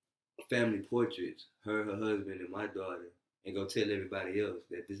family portraits, her husband, and my daughter, and go tell everybody else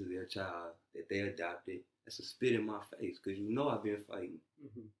that this is their child, that they adopted, that's a spit in my face, because I've been fighting.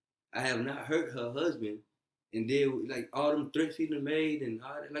 I have not hurt her husband, and then, like, all them threats he done made, and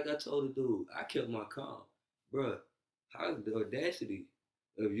all that, like I told the dude, I kept my calm. Bruh, how's the audacity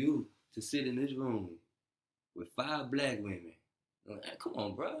of you to sit in this room with 5 black women? Like, come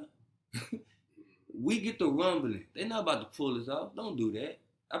on, bruh. We get the rumbling. They're not about to pull us off. Don't do that.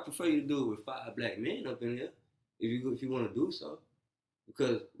 I prefer you to do it with 5 black men up in here, if you want to do so.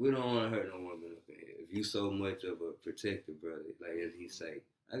 Because we don't want to hurt no woman up in here. If you so much of a protector, brother, like as he say.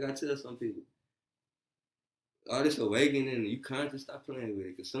 I got to tell some people, all this awakening, you conscious, stop playing with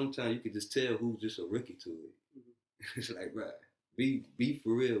it. Because sometimes you can just tell who's just a rookie to it. It's like, right, be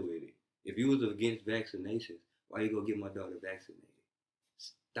for real with it. If you was against vaccinations, why you gonna get my daughter vaccinated?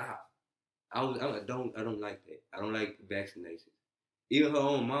 Stop. I don't like that. I don't like vaccinations. Even her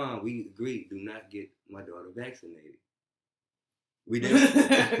own mom, we agreed, do not get my daughter vaccinated. We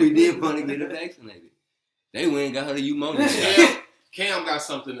didn't want to get her vaccinated. They went and got her the pneumonia shot. Cam got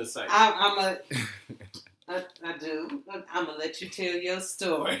something to say. I'm I do. I'm gonna let you tell your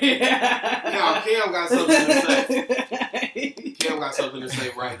story. Now, Cam got something to say. Cam got something to say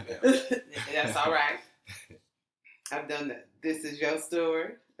right now. That's all right. I've done that. This is your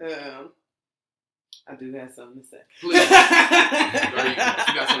story. I do have something to say. Please. There you go.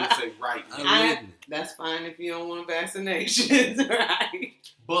 You got something to say right now. That's fine if you don't want vaccinations, right?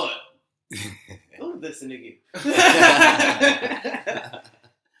 But. Oh, listen to you.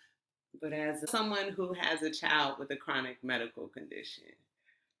 But as someone who has a child with a chronic medical condition,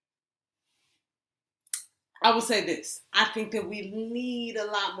 I will say this. I think that we need a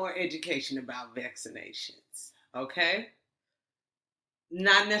lot more education about vaccinations, okay?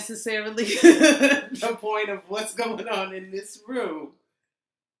 Not necessarily the point of what's going on in this room.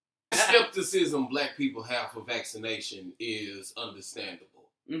 The skepticism Black people have for vaccination is understandable.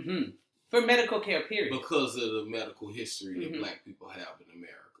 Mm-hmm. For medical care, period. Because of the medical history that Black people have in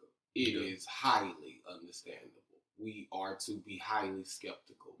America. It is highly understandable. We are to be highly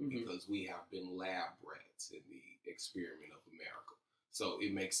skeptical because we have been lab rats in the experiment of America. So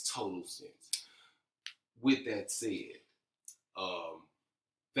it makes total sense. With that said,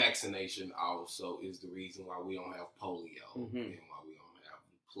 vaccination also is the reason why we don't have polio and why we don't have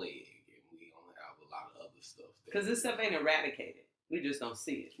the plague and we don't have a lot of other stuff. Because this stuff ain't eradicated. We just don't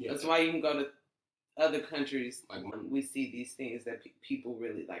see it. Yeah. That's why you can go to other countries, like we see these things that people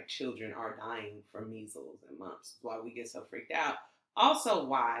really, like children are dying from measles and mumps. Why we get so freaked out. Also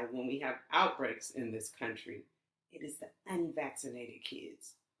why when we have outbreaks in this country, it is the unvaccinated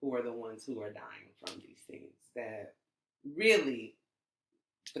kids who are the ones who are dying from these things. That really,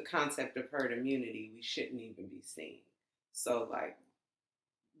 the concept of herd immunity, we shouldn't even be seeing. So like,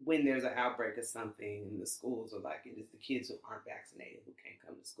 when there's an outbreak of something and the schools are like, it is the kids who aren't vaccinated who can't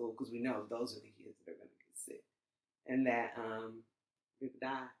come to school because we know those are the kids that are going to get sick. And that people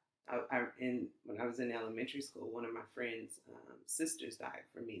die. When I was in elementary school, one of my friend's sisters died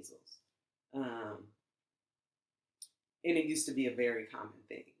from measles. And it used to be a very common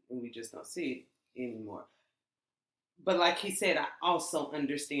thing. And we just don't see it anymore. But like he said, I also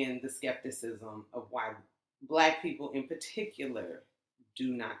understand the skepticism of why Black people in particular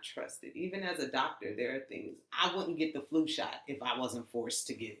do not trust it. Even as a doctor, there are things I wouldn't get the flu shot if I wasn't forced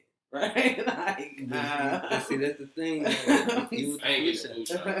to get it. Right? Like, see, that's the thing. But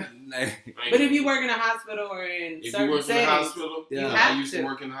if you work in a hospital or in certain settings, in a hospital, you have I used to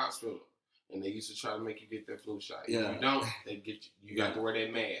work in a hospital, and they used to try to make you get that flu shot. If you don't, they get you. You got to wear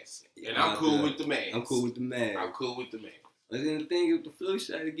that mask. And I'm cool with the mask. I'm cool with the mask. But then the thing with the flu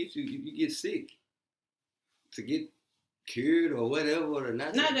shot, it gets you get sick. To get cured or whatever, or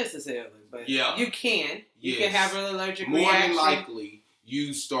not necessarily, but you can. You can have an allergic reaction. More than likely,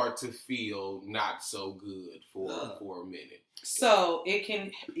 you start to feel not so good for a minute. So it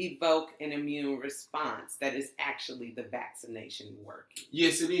can evoke an immune response that is actually the vaccination working.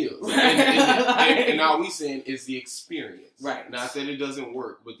 Yes, it is. And all we saying is the experience. Right. Not that it doesn't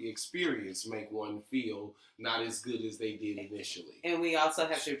work, but the experience make one feel not as good as they did initially. And we also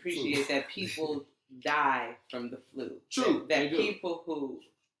have to appreciate that people die from the flu. True. That people who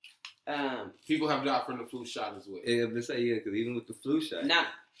people have died from the flu shot as well. Yeah, but say because even with the flu shot. Not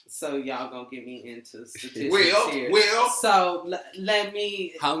so y'all gonna get me into statistics here. Well. So let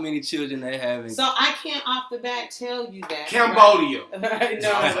me. How many children they having? So I can't off the bat tell you that. Cambodia. Right?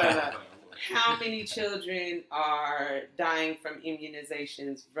 No. How many children are dying from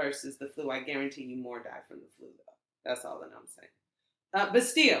immunizations versus the flu? I guarantee you more die from the flu though. That's all that I'm saying. But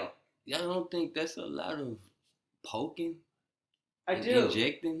still. Y'all don't think that's a lot of poking? I do.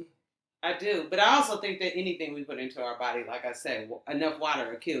 Injecting? I do. But I also think that anything we put into our body, like I said, enough water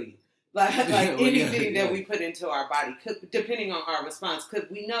will kill you. Like anything that we put into our body, could, depending on our response,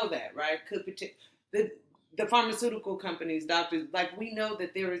 we know that, right? The pharmaceutical companies, doctors, like we know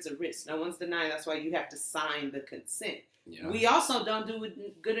that there is a risk. No one's denying. That's why you have to sign the consent. Yeah. We also don't do a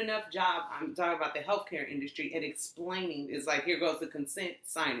good enough job, I'm talking about the healthcare industry, at explaining, it's like, here goes the consent,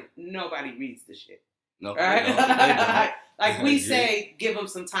 sign it. Nobody reads the shit. No, right? They don't. Like we say, give them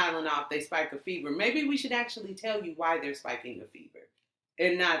some Tylenol if they spike a fever. Maybe we should actually tell you why they're spiking a fever.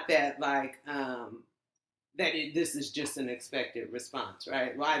 And not that, like, this is just an expected response,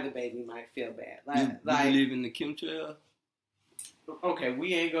 right? Why the baby might feel bad. You believe in the chemtrail? Okay,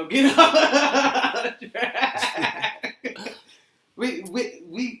 we ain't gonna get off track.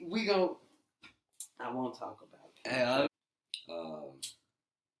 We go. I won't talk about it.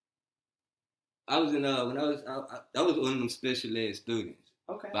 I was in I was one of them special ed students.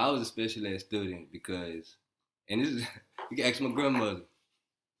 Okay. But I was a special ed student because, and this is you can ask my grandmother.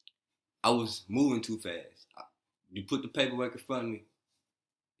 I was moving too fast. You put the paperwork in front of me,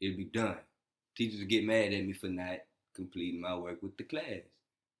 it'd be done. teachers would get mad at me for not completing my work with the class.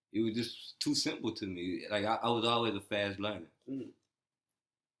 It was just too simple to me. Like, I was always a fast learner. Mm-hmm.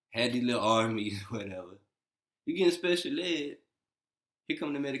 Had these little armies, whatever. You getting special ed, here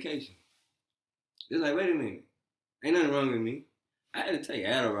come the medication. It's like, wait a minute. Ain't nothing wrong with me. I had to take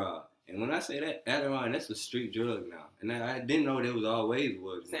Adderall. And when I say that, Adderall, that's a street drug now. And I didn't know there was always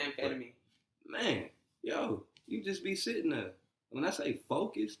was. Amphetamine. Man, yo, you just be sitting there. When I say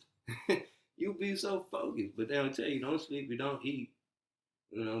focused, you be so focused. But they don't tell you, don't sleep, you don't eat.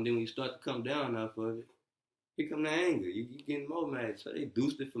 You know, and then when you start to come down off of it, here come the anger. You getting more mad. So they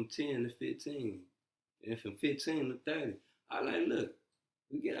boosted it from 10 to 15. And from 15 to 30. I like, look,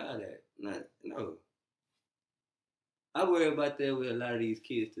 we get out of that. No. I worry about that with a lot of these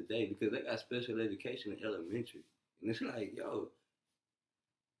kids today because they got special education in elementary. And it's like, yo,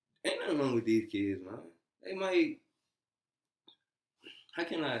 ain't nothing wrong with these kids, man. They might, I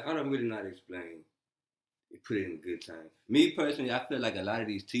don't really not explain. Put it in a good time. Me personally, I feel like a lot of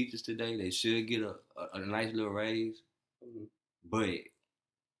these teachers today, they should get a nice little raise. Mm-hmm. But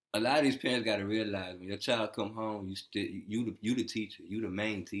a lot of these parents got to realize when your child come home, you the teacher, you the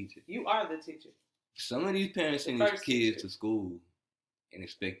main teacher. You are the teacher. Some of these parents send these kids to school and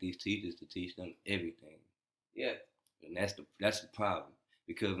expect these teachers to teach them everything. Yeah. And that's the problem.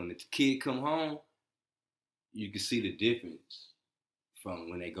 Because when the kid come home, you can see the difference from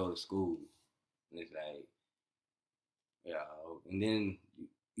when they go to school. And it's like, and then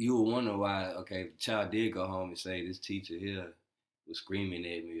you will wonder why, okay, if the child did go home and say, this teacher here was screaming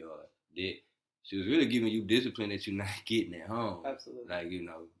at me or did, she was really giving you discipline that you're not getting at home. Absolutely. Like,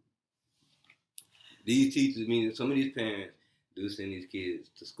 these teachers, some of these parents do send these kids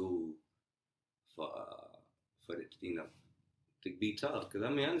to school for the, to be tough. Because, I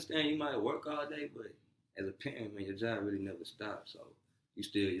understand you might work all day, but as a parent, man, your job really never stops. So you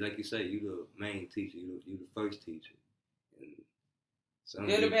still, like you say, you the main teacher, you the first teacher. And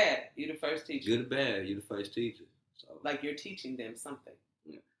good or bad, you the first teacher. Good or bad, you the first teacher. So like you're teaching them something.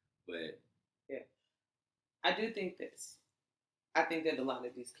 Yeah, but yeah, I do think this. I think that a lot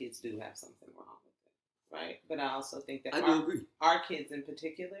of these kids do have something wrong with it, right? But I also think that our kids in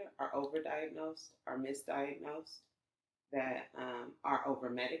particular are overdiagnosed, are misdiagnosed, that are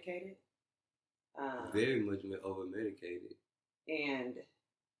overmedicated. Very much overmedicated. And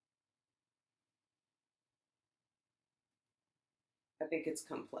I think it's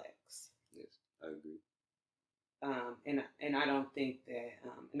complex. Yes, I agree. And I don't think that,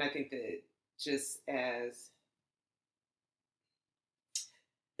 and I think that just as,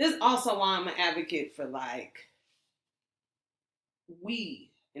 this is also why I'm an advocate for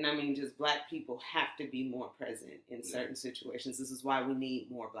and I mean just Black people have to be more present in certain situations. This is why we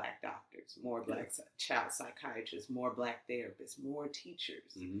need more Black doctors, more Black child psychiatrists, more Black therapists, more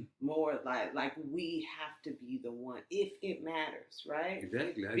teachers, more like we have to be the one, if it matters, right?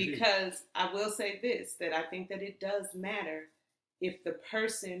 Exactly. Because I will say this, that I think that it does matter if the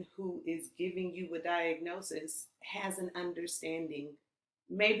person who is giving you a diagnosis has an understanding,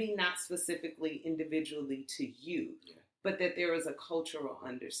 maybe not specifically individually to you, but that there is a cultural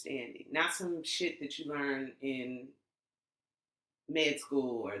understanding, not some shit that you learn in med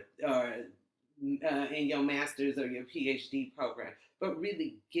school or in your master's or your PhD program, but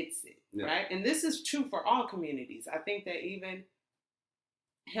really gets it, right? And this is true for all communities. I think that even,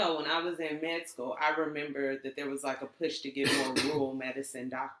 hell, when I was in med school, I remember that there was like a push to get more rural medicine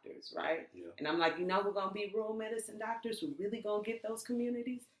doctors, right? Yeah. And I'm like, who's going to be rural medicine doctors who really going to get those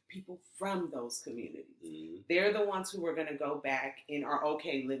communities? People from those communities. Mm-hmm. They're the ones who are going to go back and are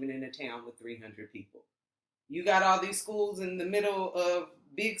okay living in a town with 300 people. You got all these schools in the middle of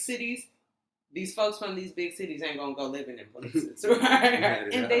big cities. These folks from these big cities ain't going to go living in places, right?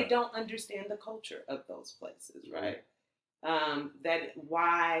 And they don't understand the culture of those places, right? That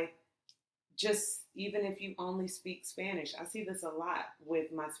why just even if you only speak Spanish, I see this a lot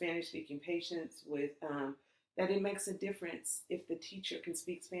with my Spanish-speaking patients with that it makes a difference if the teacher can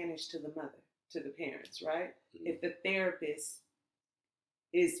speak Spanish to the mother, to the parents, right? Mm-hmm. If the therapist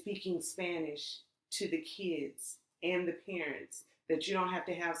is speaking Spanish to the kids and the parents, that you don't have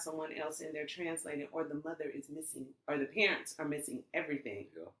to have someone else in there translating, or the mother is missing, or the parents are missing everything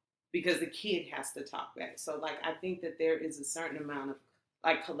because the kid has to talk back. So, I think that there is a certain amount of,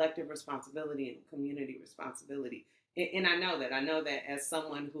 collective responsibility and community responsibility. And I know that as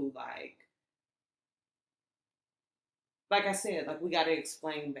someone who, like I said, we got to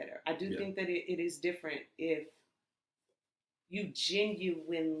explain better. I do think that it is different if you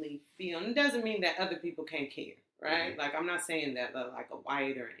genuinely feel, and it doesn't mean that other people can't care, right? Mm-hmm. I'm not saying that a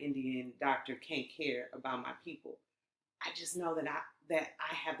white or Indian doctor can't care about my people. I just know that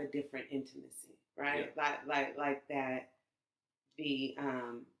I have a different intimacy, right? Like that. The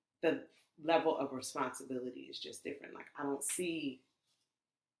level of responsibility is just different. Like I don't see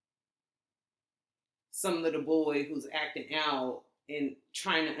some little boy who's acting out and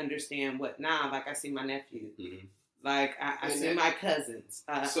trying to understand what like I see my nephew. Mm-hmm. Like I see my cousins.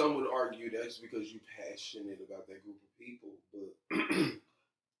 Some would argue that's because you're passionate about that group of people, but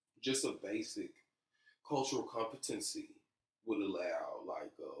just a basic cultural competency would allow,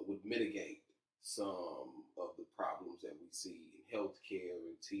 would mitigate some of the problems that we see in healthcare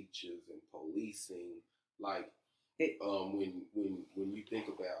and teachers and policing. When you think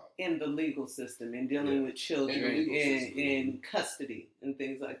about in the legal system and dealing with children in custody and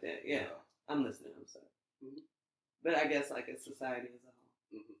things like that. Yeah. I'm listening. I'm sorry. Mm-hmm. But I guess like a society as a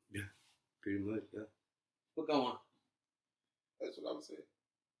whole. Mm-hmm. Yeah, pretty much. Yeah. But go on. That's what I would say.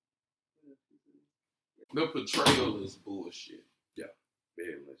 The portrayal is bullshit. Yeah,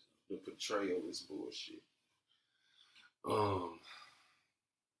 very much. The portrayal is bullshit. All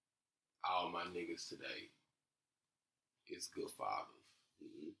my niggas today is good fathers.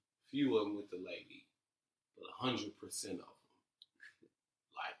 Mm-hmm. Few of them with the lady, but 100% of them,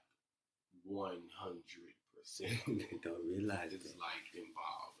 like 100%. They don't realize it's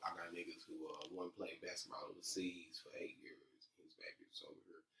involved. I got niggas who one played basketball overseas for 8 years. He's back here over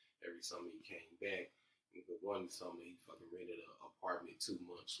here. Every summer he came back. And the one summer he fucking rented an apartment 2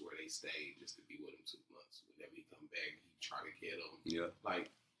 months where they stayed just to be with him 2 months. Whenever he come back, he try to get them. Yeah.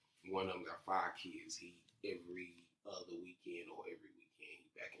 Like one of them got 5 kids. He every other weekend or every weekend he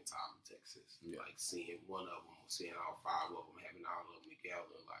back in Tyler, Texas. Yeah. Like seeing one of them or seeing all 5 of them, having all of them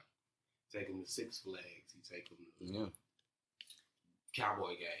together. Like take them to Six Flags. He take them to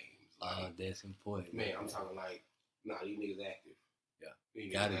Cowboy games. Like, that's important. Man, I'm talking like, these niggas active. Yeah.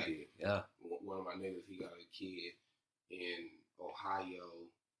 Gotta be. Yeah. One of my niggas, he got a kid in Ohio,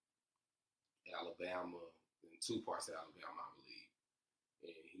 Alabama, in 2 parts of Alabama, I believe.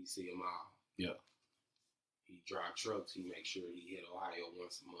 And he see them all. Yeah. He drive trucks. He make sure he hit Ohio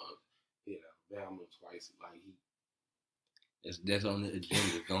once a month. Hit Alabama twice. Like that's on the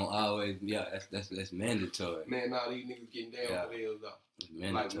agenda. Don't always. Yeah. That's mandatory. Man, these niggas getting down for theirs though.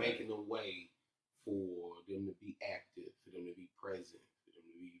 Like making a way for them to be active, for them to be present, for them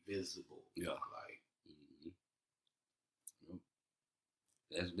to be visible. Yeah. Like.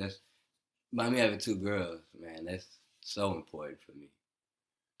 Mm-hmm. That's. By me having 2 girls, man, that's so important for me.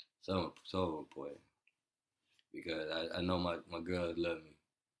 So important. Because I know my girls love me.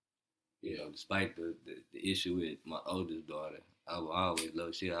 You know, despite the issue with my oldest daughter, I will always love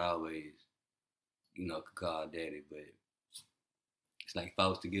her. She'll always, could call daddy. But it's like if I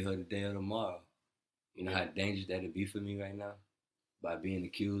was to get her today or tomorrow, you know how dangerous that would be for me right now? By being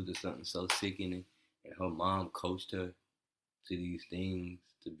accused of something so sickening. And her mom coached her to these things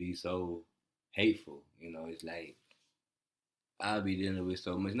to be so hateful. It's like, I'll be dealing with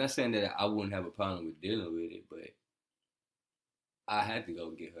so much. Not saying that I wouldn't have a problem with dealing with it, but I had to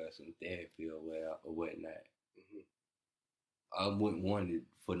go get her some therapy or whatnot. Mm-hmm. I wouldn't want it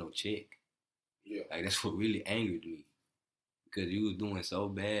for no check. Yeah. Like, that's what really angered me. Because you was doing so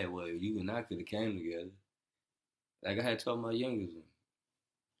bad, well, you and I could have came together. Like I had told my youngest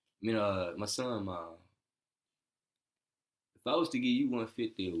one. My son, Mom, if I was to give you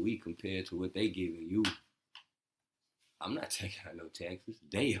 $150 a week compared to what they giving you, I'm not taking out no taxes.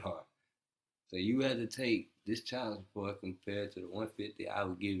 They are. So you had to take this child support compared to the $150 I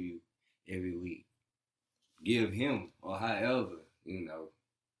would give you every week. Give him, or however,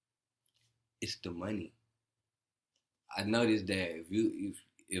 it's the money. I noticed that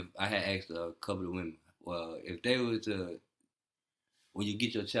if I had asked a couple of women, well, if they were to, when you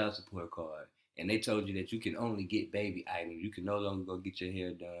get your child support card, and they told you that you can only get baby items, you can no longer go get your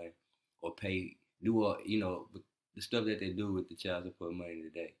hair done or the stuff that they do with the child support money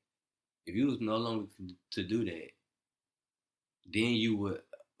today. If you was no longer to do that, then you would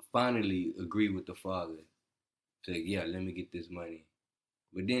finally agree with the father to, let me get this money.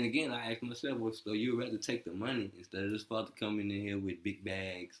 But then again, I asked myself, well, so you'd rather take the money instead of this father coming in here with big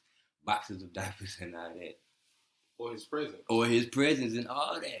bags, boxes of diapers and all that. Or his presence. Or his presence and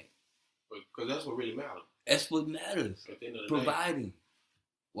all that. Because that's what really matters. That's what matters. At the end of the providing. Day.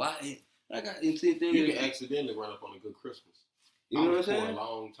 Why? You can accidentally run up on a good Christmas. You know what I'm saying? For a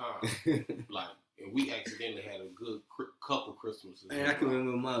long time. And we accidentally had a good couple Christmases. Man, I can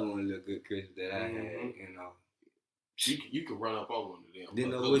remember my one little good Christmas that I had, You can run up on one of them.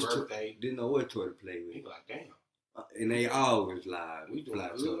 Didn't know what toy to play with. You like, damn. And they always live. We doing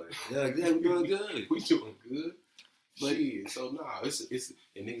good. Yeah, we doing good. We doing good. But so it's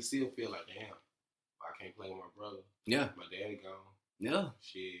and niggas still feel like, damn, I can't play with my brother. Yeah. My daddy gone. Yeah.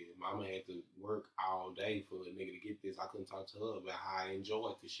 Shit, mama had to work all day for a nigga to get this. I couldn't talk to her about how I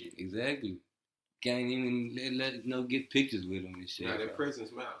enjoyed the shit. Exactly. Can't even let get pictures with them and shit. Now, that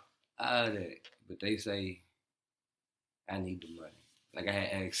presence matter. All that. But they say, I need the money. Like I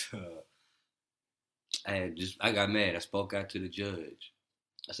had asked, I got mad. I spoke out to the judge.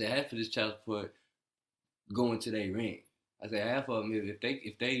 I said, half of this child support going to their rent. I said, half of them, if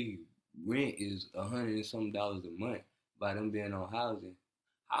they rent is $100 and some a month by them being on housing,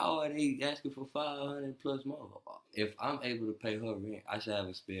 how are they asking for $500 plus more? If I'm able to pay her rent, I should have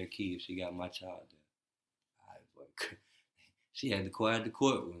a spare key if she got my child there. She had to quiet the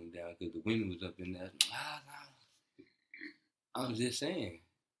courtroom down because the women was up in there. I'm just saying,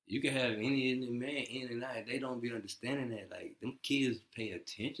 you can have any man in and out. They don't be understanding that. Like, them kids pay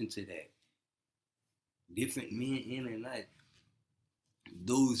attention to that. Different men in and out.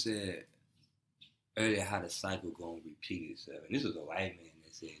 Dude said earlier how the cycle gonna repeat itself. And this was a white man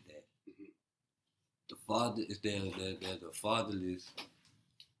that said that. The father is there's a fatherless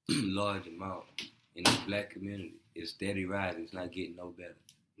large amount in the black community. It's steady rising. It's not getting no better.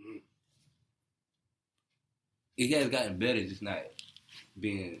 Mm-hmm. It has gotten better. It's just not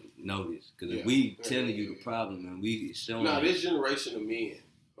being noticed. Because if we telling you the problem and we showing... No, this generation of men,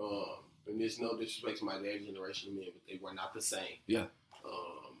 and there's no disrespect to my dad's generation of men, but they were not the same. Yeah.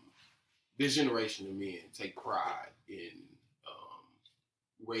 This generation of men take pride in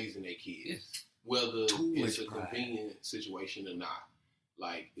raising their kids. Yes. Whether it's a convenient situation or not.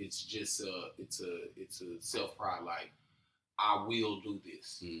 Like, it's just it's a self-pride. Like, I will do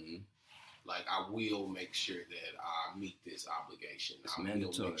this. Mm-hmm. Like, I will make sure that I meet this obligation. It's I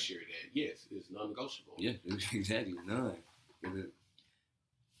mandatory. Will make sure that, yes, it's non-negotiable. Yeah, exactly. None.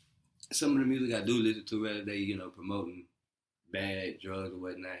 Some of the music I do listen to, whether they, promoting bad drugs or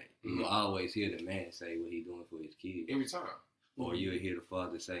whatnot, mm-hmm. You'll always hear the man say what he's doing for his kids. Every time. Or you'll hear the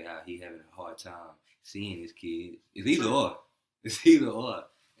father say how he having a hard time seeing his kids. It's either or. It's either or.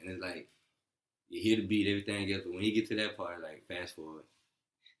 And it's like, you hear the beat, everything else, but when you get to that part, like, fast forward.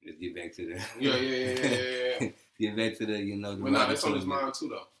 Let's get back to the... Yeah. Get back to the, the... Well, no, that's on his mind, too,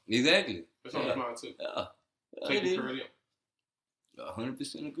 though. Exactly. That's on his mind, too. Yeah. Take it for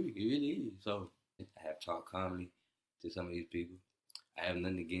 100% agree. It really is. So, I have talked calmly to some of these people. I have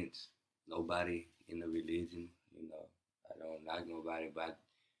nothing against nobody in the religion, I don't knock nobody, but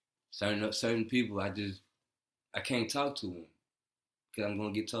certain people, I can't talk to them because I'm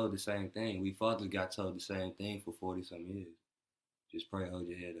going to get told the same thing. We fathers got told the same thing for 40-some years. Just pray, hold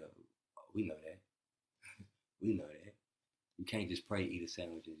your head up. Oh, we know that. We know that. You can't just pray, eat a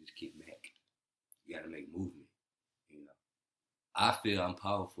sandwich, and just kick back. You got to make movement, I feel I'm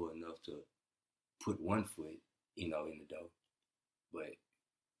powerful enough to put one foot, in the door. But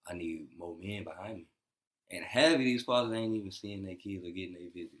I need more men behind me. And half of these fathers ain't even seeing their kids or getting their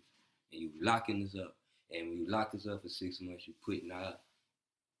visits. And you locking us up. And when you lock us up for 6 months, you putting our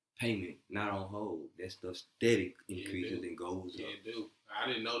payment not on hold. That stuff steady increases and goes up. Yeah, it do. I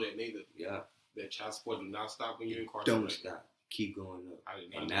didn't know that neither. Yeah. That child support do not stop when you're incarcerated. Don't stop. Keep going up. I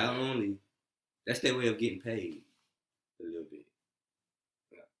did not and know not that. only, that's their way of getting paid a little bit.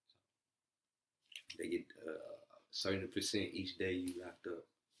 Yeah. They get a certain percent each day you locked up.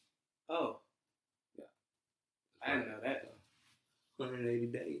 Oh. Yeah. I didn't know that. 180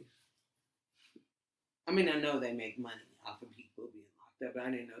 days. I mean, I know they make money off of people being locked up, but I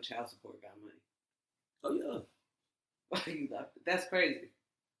didn't know child support got money. Oh, yeah. Why you locked up? That's crazy.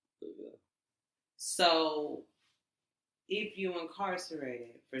 Oh, yeah. So, if you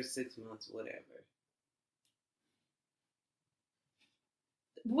incarcerated for 6 months, whatever,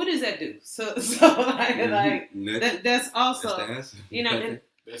 what does that do? So that's also, that's the answer. And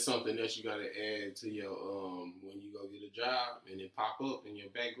that's something that you got to add to your, when you go get a job and it pop up in your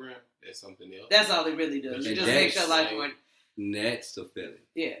background, that's something else. That's all it really does. It just makes your life more. That's a felony.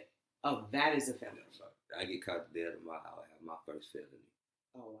 Yeah. Oh, that is a felony. I get caught dead tomorrow. I'll have my first felony.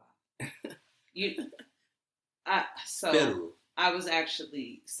 Oh, wow. Federal. I was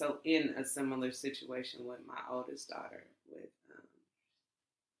actually in a similar situation with my oldest daughter with,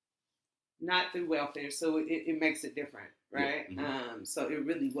 not through welfare, so it makes it different, right? Yeah. Mm-hmm. So it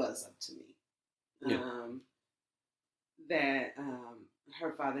really was up to me. Yeah. That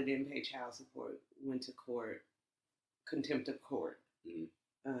her father didn't pay child support, went to court, contempt of court.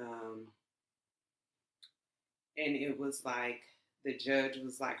 Mm-hmm. And it was like, the judge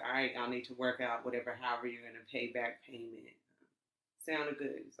was like, all right, y'all need to work out however you're going to pay back payment. Sounded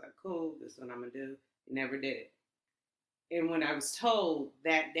good. He's like, cool, this is what I'm going to do. He never did it. And when I was told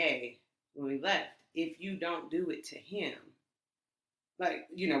that day, when we left, if you don't do it to him, like,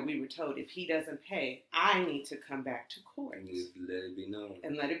 we were told if he doesn't pay, I need to come back to court. And just let it be known.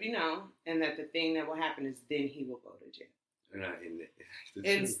 And let it be known. And that the thing that will happen is then he will go to jail.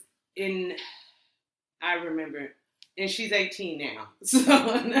 I remember, and she's 18 now, so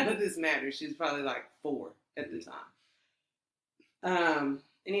none of this matters. She's probably like 4 at the time.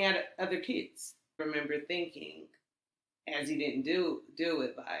 And he had other kids. I remember thinking, as he didn't do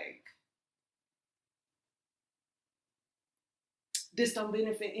it, like, this don't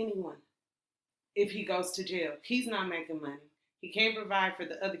benefit anyone if he goes to jail. He's not making money. He can't provide for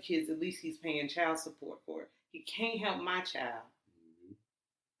the other kids. At least he's paying child support for it. He can't help my child.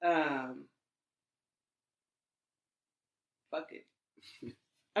 Fuck it.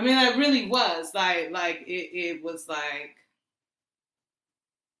 I mean, it really was like it was like,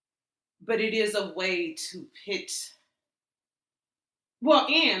 but it is a way to pit. Well,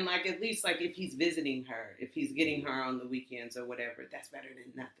 and like at least like if he's visiting her, if he's getting her on the weekends or whatever, that's better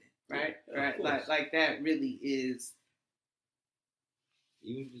than nothing, right? Yeah, right? Like that really is.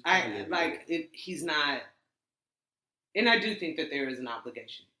 He's not, and I do think that there is an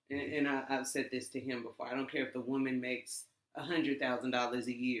obligation, and I've said this to him before. I don't care if the woman makes $100,000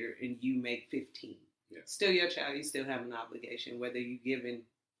 a year and you make 15. Yeah. Still your child. You still have an obligation, whether you're giving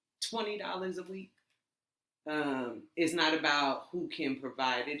 $20 a week. It's not about who can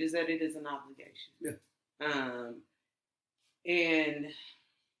provide. It is that it is an obligation. Yeah. And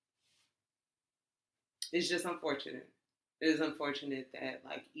it's just unfortunate. It is unfortunate that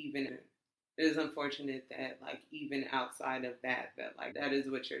even outside of that like that is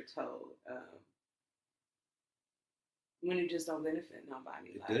what you're told. When it just don't benefit nobody.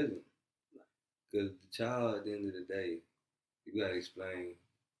 It doesn't. Because the child, at the end of the day, you gotta explain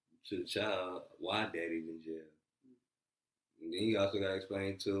to the child why daddy's in jail. And then you also gotta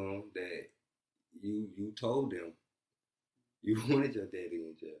explain to him that you told them you wanted your daddy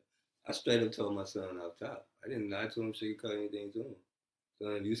in jail. I straight up told my son off top. I didn't lie to him, sugarcoat anything to him. So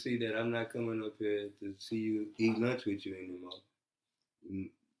if you see that I'm not coming up here to see you eat lunch with you anymore,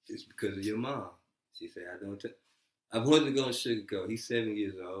 it's because of your mom. She said, I wasn't going to sugarcoat. He's 7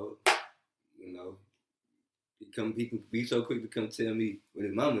 years old. He can be so quick to come tell me what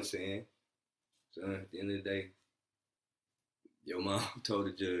his mama's saying. So at the end of the day, your mom told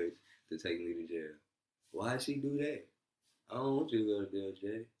the judge to take me to jail. Why'd she do that? I don't want you to go to jail,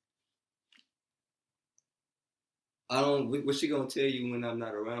 Jay. What's she gonna tell you when I'm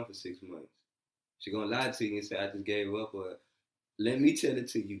not around for 6 months? She gonna lie to you and say I just gave up, or let me tell it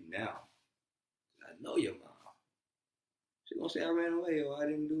to you now. I know your mom. She gonna say I ran away or I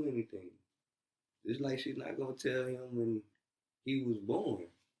didn't do anything. Just like she's not gonna tell him when he was born.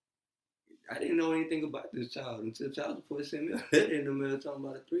 I didn't know anything about this child until child support sent me a letter in the mail talking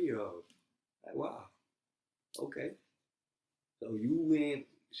about a 3-year-old. Like, wow. Okay. So you went,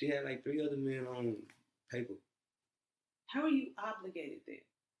 she had like 3 other men on paper. How are you obligated then?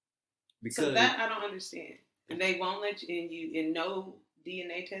 Because so that I don't understand. And they won't let you in no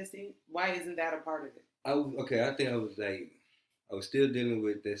DNA testing. Why isn't that a part of it? I was still dealing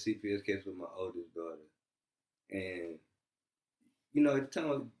with that CPS case with my oldest daughter. And, at the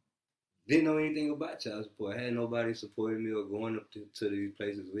time, I didn't know anything about child support. I had nobody supporting me or going up to these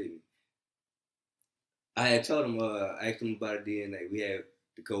places with me. I had told him, asked him about a DNA. We had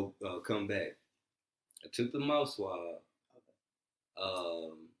to go come back. I took the mouth swab.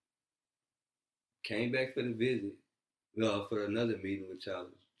 Came back for the visit. For another meeting with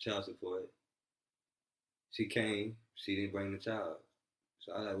child support. She came. She didn't bring the child.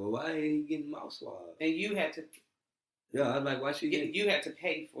 So I was like, well, why ain't he getting mouth swab? And you had to. Yeah, I was like, why she getting? You had to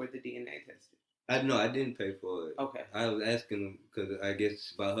pay for the DNA testing. I didn't pay for it. Okay. I was asking him because I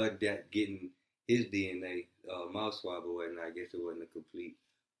guess by her getting his DNA mouth swab or whatnot, I guess it wasn't a complete.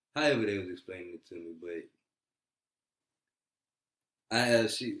 However, they was explaining it to me, but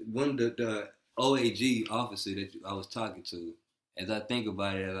the OAG officer that I was talking to, as I think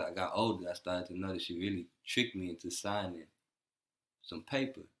about it, as I got older, I started to know that she really tricked me into signing some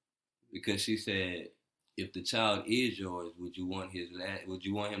paper because she said, if the child is yours, would you want him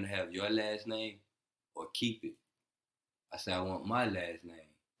to have your last name or keep it? I said, I want my last name.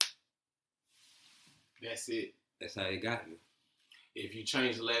 That's it. That's how it got me. If you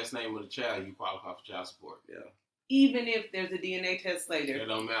change the last name of the child, you qualify for child support. Yeah. Even if there's a DNA test later. It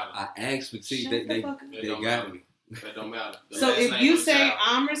don't matter. I asked for they got me. That don't matter. So if you say,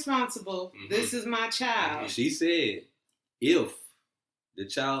 I'm responsible, this is my child. She said, if the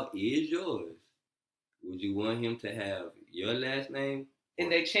child is yours, would you want him to have your last name?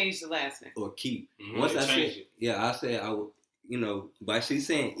 And they changed the last name. Or keep. Once I said, I said I would, but she's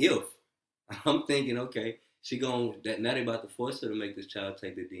saying if. I'm thinking, okay, now they about to force her to make this child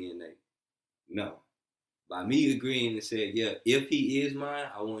take the DNA. No. By me agreeing and said, yeah, if he is mine,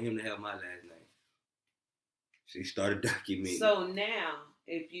 I want him to have my last name. She started documenting. So now,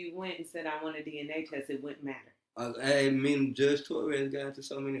 if you went and said, I want a DNA test, it wouldn't matter. I mean, Judge Torres got into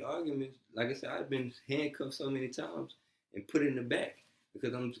so many arguments. Like I said, I've been handcuffed so many times and put in the back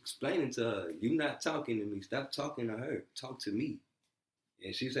because I'm explaining to her, you not talking to me. Stop talking to her. Talk to me.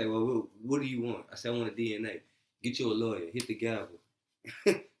 And she said, well, what do you want? I said, I want a DNA. Get you a lawyer. Hit the gavel.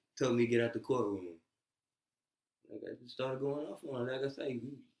 Told me to get out the courtroom. Like I just started going off on her. Like I say,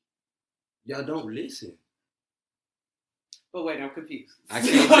 y'all don't listen. But wait, I'm confused. I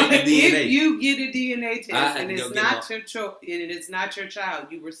can't take the DNA. If you get a DNA test and it's not your child,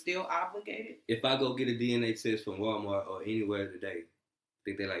 you were still obligated? If I go get a DNA test from Walmart or anywhere today, I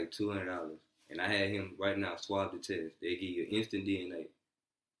think they're like $200. And I had him right now swab the test. They give you instant DNA.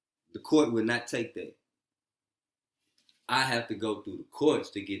 The court would not take that. I have to go through the courts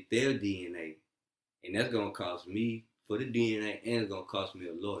to get their DNA. And that's going to cost me for the DNA and it's going to cost me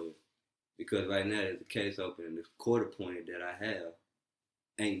a lawyer. Because right now there's a case open and the court appointed that I have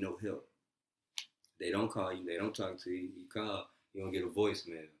ain't no help. They don't call you. They don't talk to you. You call, you don't get a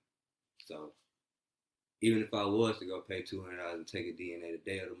voicemail. So even if I was to go pay $200 and take a DNA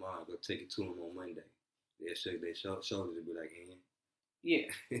today or tomorrow, go take it to them on Monday, they'll shake their shoulders and be like, yeah.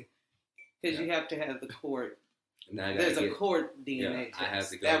 Because you have to have the court. Now there's a court DNA test. I have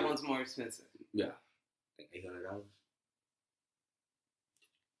to go that one's more expensive. Yeah. I think $800.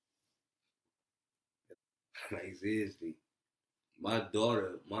 Like, seriously. My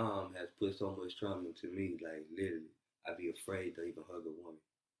daughter, mom, has put so much trauma into me, like, literally. I'd be afraid to even hug a woman.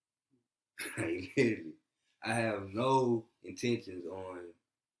 Like, literally. I have no intentions on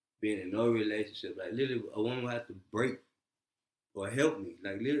being in no relationship. Like, literally, a woman will have to break or help me.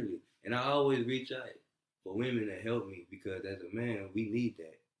 Like, literally. And I always reach out for women to help me because as a man, we need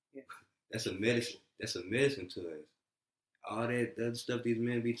that. Yeah. That's a medicine. That's a medicine to us. All that other stuff these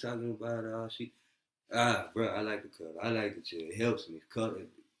men be talking about, bro, I like the cuddle. I like the chill. It helps me. Cuddle.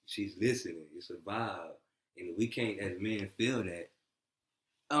 She's listening. It's a vibe. And if we can't, as men, feel that,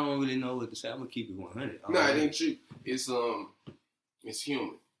 I don't really know what to say. I'm going to keep it 100. No, it ain't true. It's human.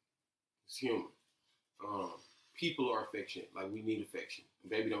 It's human. People are affectionate. Like, we need affection. A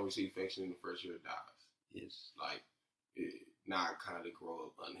baby don't receive affection in the first year it dies. Yes. Like, not kind of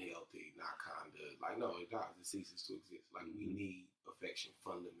grow up unhealthy, not kind of, like, no, it dies. It ceases to exist. Like, we need affection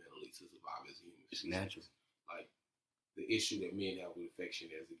fundamentally to survive as humans. It's natural. Like, the issue that men have with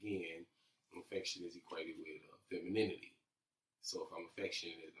affection is, again, affection is equated with femininity. So if I'm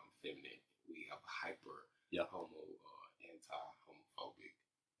affectionate, I'm feminine. We have a hyper anti-homophobic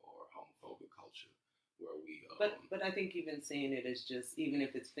or homophobic culture where we... But I think even saying it is just, even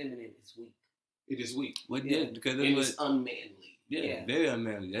if it's feminine, it's weak. It is weak. Well, yeah, because it's unmanly. Yeah, very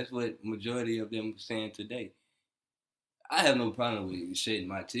unmanly. That's what majority of them are saying today. I have no problem with shedding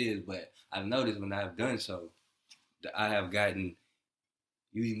my tears, but I've noticed when I've done so, that I have gotten,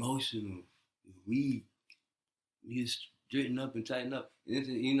 you emotional, you straighten up and tighten up. And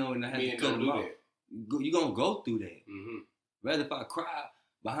and I have to cut them off. You're going to go through that. Mm-hmm. Rather if I cry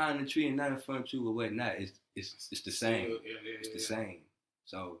behind the tree and not in front of you or whatnot, it's the same. It's the same.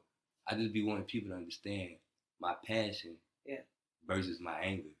 So I just be wanting people to understand my passion versus my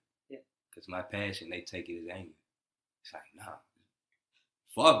anger. Yeah. Because my passion, they take it as anger. It's like, nah.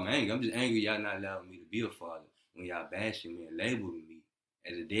 Far from anger. I'm just angry y'all not allowing me to be a father. When y'all bashing me and labeling me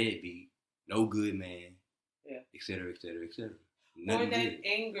as a deadbeat, no good man, et cetera, et cetera, et cetera. Or that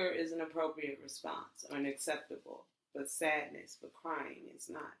anger is an appropriate response or an acceptable, but sadness, but crying is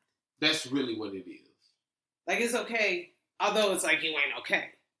not. That's really what it is. Like, it's okay, although it's like you ain't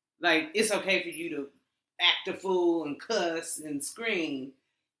okay. Like, it's okay for you to act a fool and cuss and scream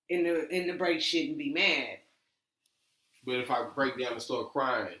in the break shit and be mad. But if I break down and start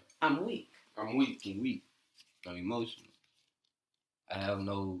crying, I'm weak. I'm weak. I'm emotional. I have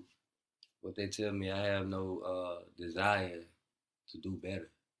no, what they tell me, I have no desire to do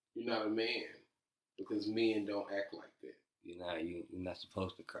better. You're not a man because men don't act like that. You're not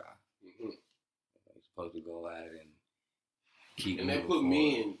supposed to cry. Mm-hmm. You're supposed to go out and keep. And they put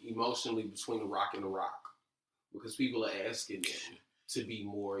men emotionally between a rock and a rock because people are asking them to be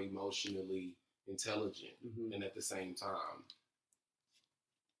more emotionally intelligent, and at the same time,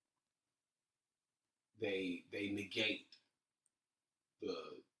 they negate the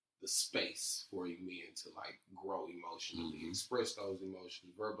space for men to like grow emotionally, express those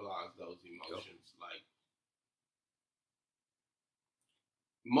emotions, verbalize those emotions. Like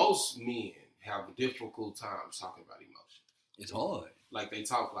most men have a difficult time talking about emotions. It's hard. Like they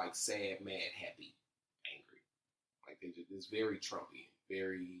talk like sad, mad, happy, angry. Like it's very Trumpian,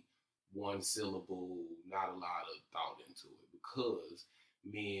 very one syllable, not a lot of thought into it, because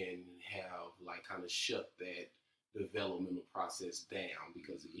men have like kind of shut that developmental process down,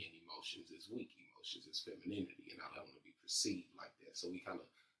 because again, emotions is weak, emotions is femininity, and I don't want to be perceived like that. So we kind of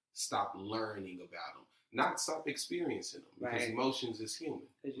stop learning about them, not stop experiencing them, because emotions is human.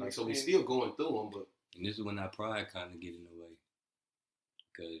 Like, so we still going through them, but and this is when our pride kind of get in the way,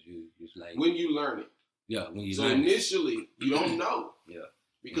 because it's like when you learn it. Yeah, when you so learn initially you don't know. Yeah.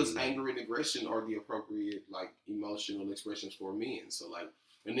 Because anger and aggression are the appropriate like emotional expressions for men. So like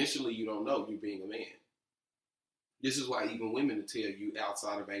initially you don't know you're being a man. This is why even women will tell you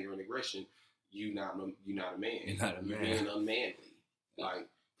outside of anger and aggression, you're not a man. You're not a man. You're being unmanly. Like,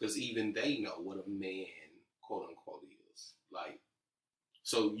 because even they know what a man, quote unquote, is. Like,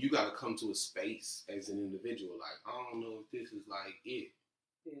 so you got to come to a space as an individual. Like, I don't know if this is like it.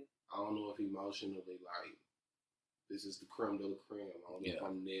 Yeah. I don't know if emotionally like this is the creme de la creme. I don't know if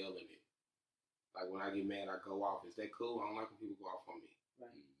I'm nailing it. Like when I get mad, I go off. Is that cool? I don't like when people go off on me. Right.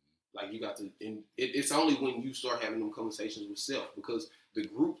 Like you got to, and it's only when you start having them conversations with self, because the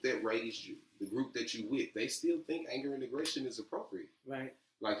group that raised you, the group that you with, they still think anger and aggression is appropriate. Right.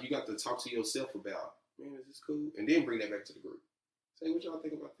 Like you got to talk to yourself about, man, is this cool? And then bring that back to the group. Say, what y'all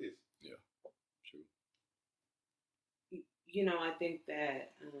think about this? Yeah, true. You know, I think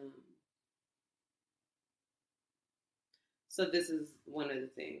that, so this is one of the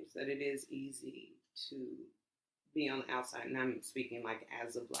things, that it is easy to be on the outside, and I'm speaking like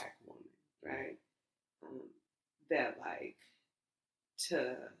as a Black woman, right? That like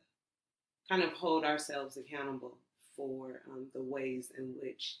to kind of hold ourselves accountable for the ways in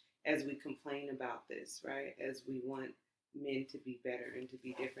which, as we complain about this, right, as we want men to be better and to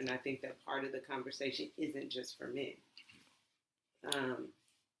be different, I think that part of the conversation isn't just for men.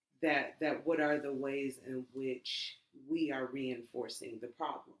 That what are the ways in which we are reinforcing the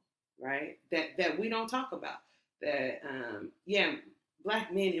problem, right? That we don't talk about. That,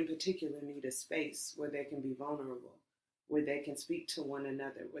 Black men in particular need a space where they can be vulnerable, where they can speak to one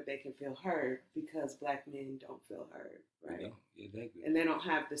another, where they can feel heard, because Black men don't feel heard, right? Yeah, exactly. And they don't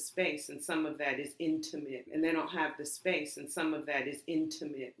have the space, and some of that is intimate. And they don't have the space, and some of that is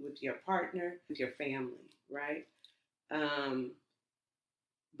intimate with your partner, with your family, right?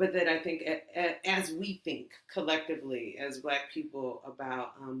 But that I think as we think collectively as Black people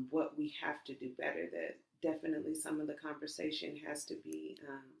about what we have to do better, that definitely some of the conversation has to be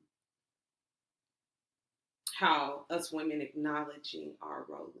how us women acknowledging our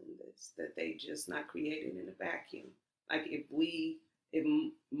role in this, that they just not created in a vacuum. Like if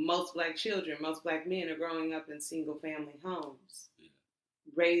most Black children, most Black men are growing up in single family homes,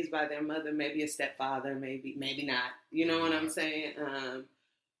 raised by their mother, maybe a stepfather, maybe not, you know what I'm saying?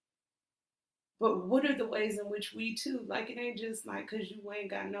 But what are the ways in which we too, like it ain't just like because you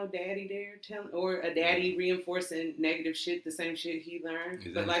ain't got no daddy there telling, or a daddy reinforcing negative shit, the same shit he learned.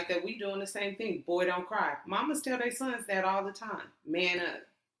 Exactly. But like that we doing the same thing. Boy, don't cry. Mamas tell their sons that all the time. Man up.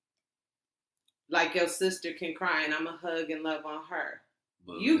 Like your sister can cry and I'ma hug and love on her.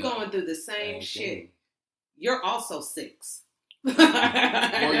 But you going through the same shit. You're also 6. Or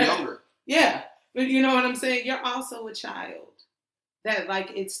younger. Yeah. But you know what I'm saying? You're also a child. That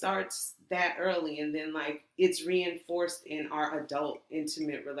like it starts that early, and then like it's reinforced in our adult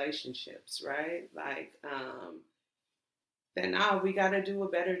intimate relationships, right? Like that now we got to do a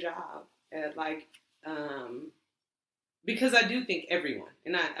better job at like because I do think everyone,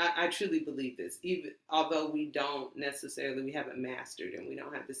 and I truly believe this, even although we don't necessarily, we haven't mastered and we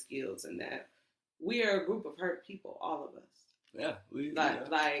don't have the skills, and that we are a group of hurt people, all of us. Yeah,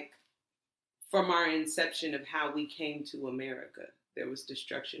 like from our inception of how we came to America. There was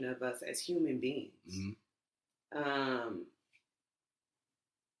destruction of us as human beings. Mm-hmm.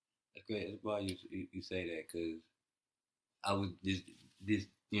 Okay, that's why you say that, because I was just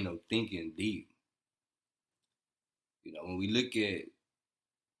thinking deep. You know, when we look at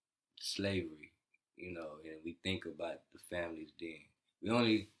slavery, and we think about the families then,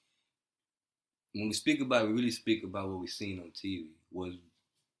 when we speak about it, we really speak about what we seen on TV. Was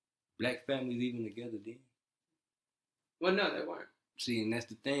Black families even together then? Well, no, they weren't. See, and that's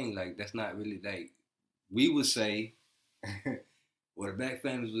the thing, like, that's not really, like, we would say, well, the Black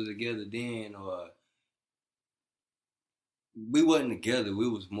families was together then, or we wasn't together, we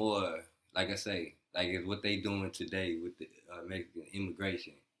was more, like I say, like it's what they doing today with the Mexican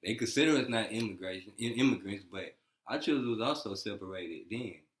immigration. They consider us not immigrants, but our children was also separated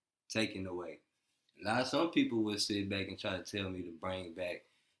then, taken away. Some people would sit back and try to tell me to bring back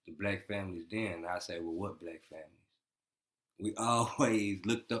the Black families then, and I say, well, what Black families? We always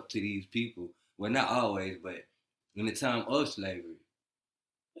looked up to these people. Well, not always, but in the time of slavery,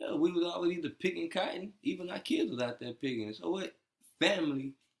 yeah, we was always either picking cotton. Even our kids was out there picking. So what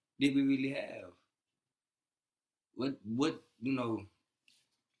family did we really have? What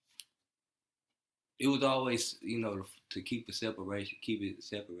it was always, to keep it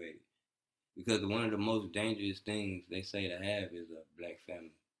separated. Because one of the most dangerous things they say to have is a black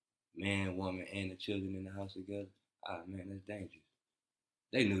family. Man, woman, and the children in the house together. Ah, man, that's dangerous.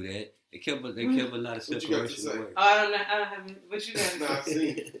 They knew that. They kept a lot of separation away. Oh, I don't have it. What you got to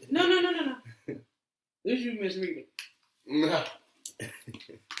say? No. This you misreading. No.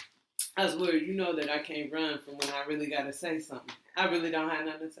 I swear, you know that I can't run from when I really got to say something. I really don't have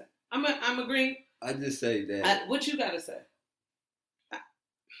nothing to say. I'm agreeing. I just say that. What you got to say?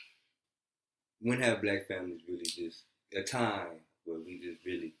 When have black families really just a time where we just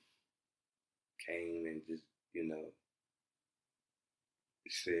really came and just,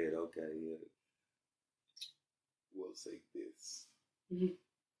 said, okay, yeah. We'll say this. Mm-hmm.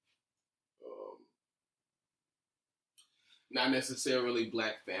 Not necessarily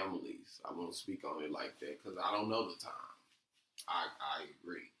black families. I won't speak on it like that because I don't know the time. I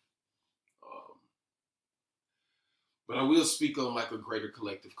agree. But I will speak on like a greater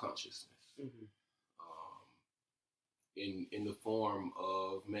collective consciousness. Mm-hmm. In the form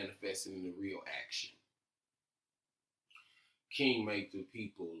of manifesting in the real action. King made the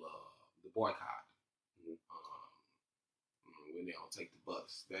people the boycott when they don't take the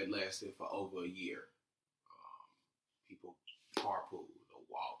bus. That lasted for over a year. People carpooled or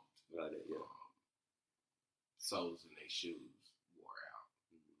walked. Right, yeah. Soles in their shoes wore out.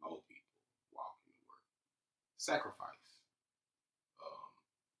 Old people walking to work. Sacrifice.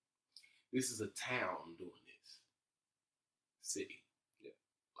 This is a town doing this. City. Yeah.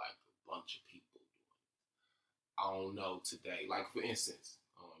 Like a bunch of people doing it. I don't know today. Like for instance,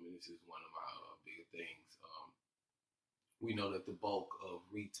 and this is one of my bigger things. We know that the bulk of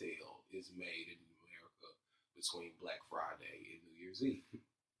retail is made in America between Black Friday and New Year's Eve.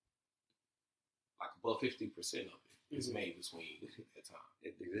 Like above 50% of it is made between that time.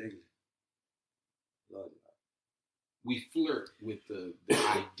 Exactly. We flirt with the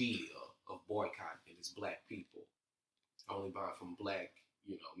idea of boycotting as black people, only buying from black,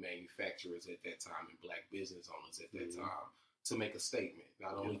 manufacturers at that time and black business owners at that time to make a statement,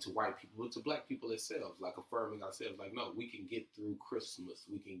 not only to white people, but to black people themselves, like affirming ourselves, like, no, we can get through Christmas,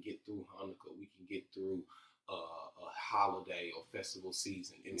 we can get through Hanukkah, we can get through a holiday or festival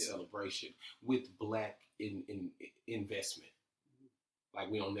season in celebration with black in investment. Like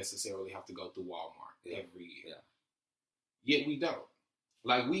we don't necessarily have to go through Walmart every year. Yeah. Yet we don't.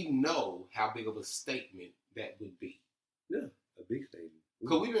 Like we know how big of a statement that would be. Yeah, a big statement.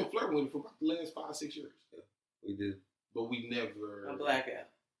 Because we've been flirting with it for about the last 5-6 years. Yeah, we did. But we never... A blackout.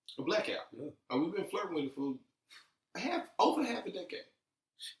 Yeah. And we've been flirting with it for over half a decade.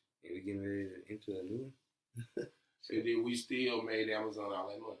 And we getting ready to enter a new one. And then we still made Amazon all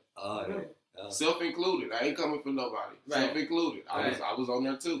that money. Oh, yeah. Self-included. I ain't coming for nobody. Right. Self-included. I was on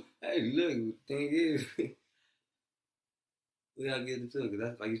there too. Hey, look, the thing is, we gotta get into it,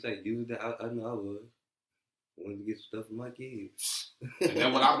 because like you say, you was there. I know I was. I wanted to get stuff for my kids. And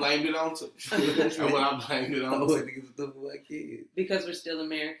that's what I blamed it on too. That's what I blamed it on. I wanted to get stuff for my kids. Because we're still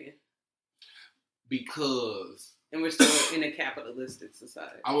American. And we're still in a capitalistic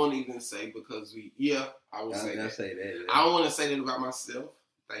society. I won't even say because I would say that. Yeah. I don't want to say that about myself.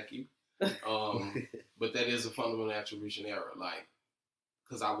 Thank you. But that is a fundamental attribution error. Like,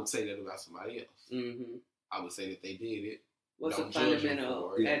 because I would say that about somebody else. Mm-hmm. I would say that they did it. What's a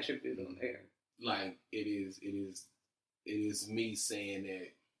fundamental attribute error? Like it is me saying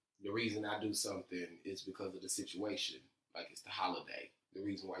that the reason I do something is because of the situation. Like it's the holiday. The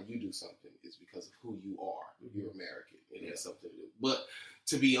reason why you do something is because of who you are. Mm-hmm. You're American. It has something to do. But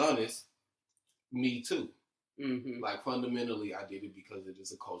to be honest, me too. Mm-hmm. Like fundamentally, I did it because it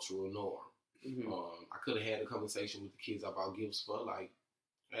is a cultural norm. Mm-hmm. I could have had a conversation with the kids I bought gifts for, like,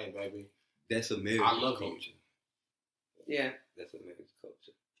 hey, baby. That's American I love culture. You. Yeah. That's American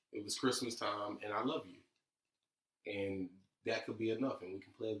culture. It was Christmas time, and I love you. And that could be enough, and we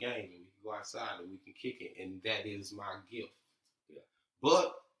can play a game, and we can go outside, and we can kick it, and that is my gift. Yeah.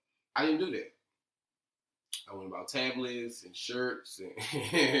 But I didn't do that. I went about tablets and shirts and,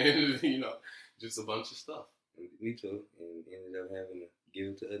 just a bunch of stuff. Me too, and ended up having to give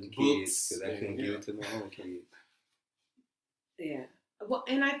it to other kids because I couldn't give it to my own kids. Yeah. Well,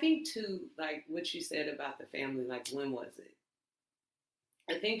 and I think, too, like, what you said about the family, like, when was it?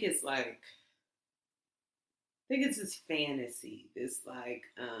 I think it's this fantasy, this, like,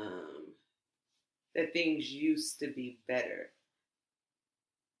 that things used to be better.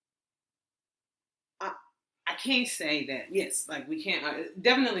 I can't say that. Yes, like we can't.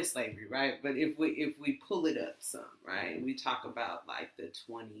 Definitely slavery, right? But if we pull it up some, right? We talk about like the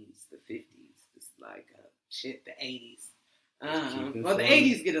 20s, the 50s. It's like the 80s. Well, the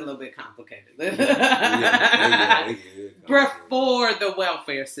 80s get a little bit complicated. Before the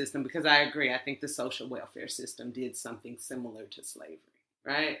welfare system, because I agree, I think the social welfare system did something similar to slavery,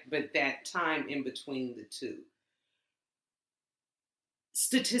 right? But that time in between the two,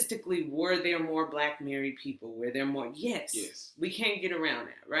 statistically, were there more Black married people? Were there more? Yes. We can't get around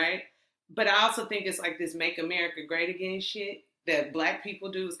that, right? But I also think it's like this Make America Great Again shit that Black people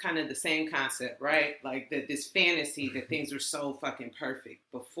do is kind of the same concept, right? Like that this fantasy that things were so fucking perfect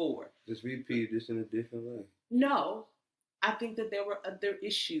before. Just repeat this in a different way. No, I think that there were other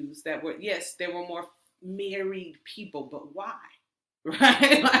issues that were, yes, there were more married people, but why?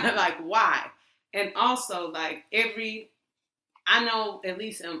 Right? Like why? And also like I know at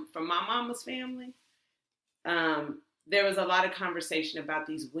least from my mama's family, there was a lot of conversation about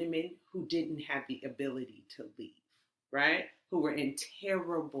these women who didn't have the ability to leave, right? Who were in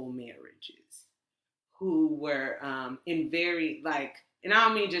terrible marriages, who were in very, like, and I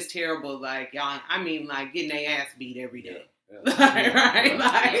don't mean just terrible, like, y'all, I mean, like, getting their ass beat every day. Right?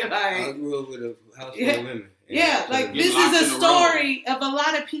 Like, I grew up with a house full of women. Yeah, like, this is a story of a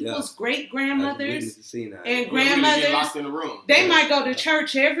lot of people's great-grandmothers and grandmothers. They might go to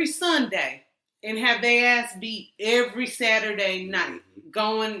church every Sunday and have their ass beat every Saturday night,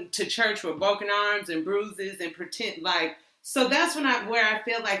 going to church with broken arms and bruises and pretend like. So that's where I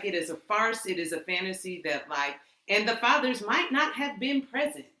feel like it is a farce. It is a fantasy that like, and the fathers might not have been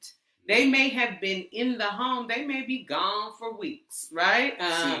present. They may have been in the home. They may be gone for weeks, right?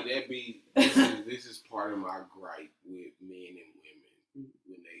 This is part of my gripe with men and women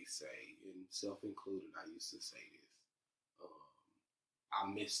when they say, and self-included, I used to say this. I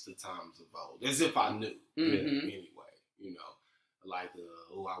miss the times of old, as if I knew. Anyway, you know, like,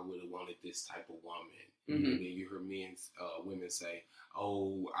 I would have wanted this type of woman. And then you hear women say,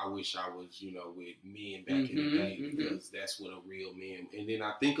 "Oh, I wish I was, with men back in the day because that's what a real man." And then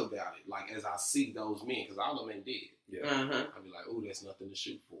I think about it, like as I see those men, because all the men did. I'd be like, "Oh, that's nothing to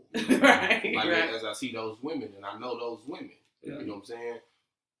shoot for." As I see those women, and I know those women, you know what I'm saying?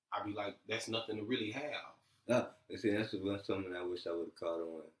 I'd be like, "That's nothing to really have." See, that's something I wish I would have caught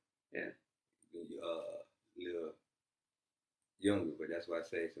on. Yeah. Little younger, but that's why I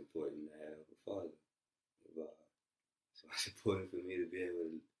say it's important to have a father. So it's important for me to be able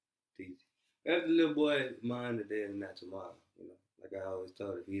to teach. Have the little boy mine today and not tomorrow. Like I always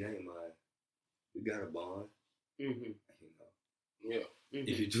told, if he ain't mine, we got a bond.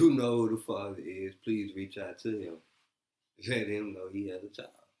 If you do know who the father is, please reach out to him. Let him know he has a child.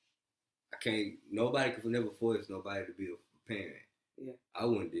 Nobody could never force nobody to be a parent. Yeah. I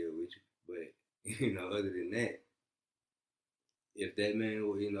wouldn't deal with you, but other than that, if that man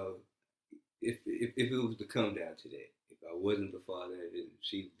were, if it was to come down to that, if I wasn't the father and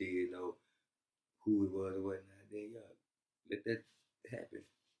she did know who it was or whatnot, then let that happen.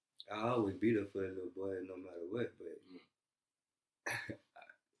 I always be there for a little boy no matter what, but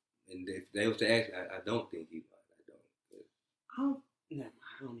and if they was to ask, I don't think he was.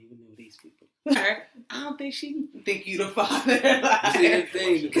 I don't even know these people. I don't think she think you the father.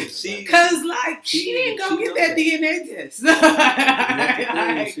 Because she didn't go get that DNA test.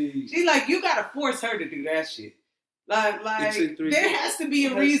 She like, you gotta force her to do that shit. Like there has to be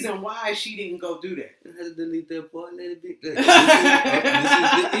a reason why she didn't go do that. I had to delete that part. Let it be. This is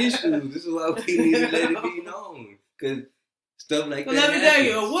the issue. This is why we need to let it be known. Because stuff like that. Let me tell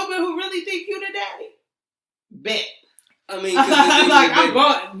you, a woman who really think you the daddy, bet. I mean, I'm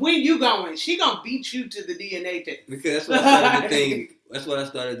going. When you going? She gonna beat you to the DNA test. Because that's what I started to think. That's what I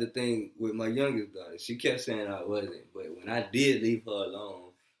started to think with my youngest daughter. She kept saying I wasn't, but when I did leave her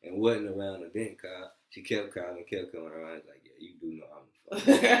alone and wasn't around and didn't call, she kept calling, kept coming around. I was like, "Yeah, you do know I'm the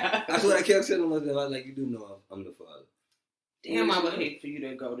father." That's what I kept telling myself. I was like, "You do know I'm the father." Damn, I would hate for you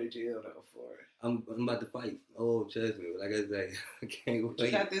to go to jail though for it. I'm about to fight. Oh, trust me. Like I say, I can't wait.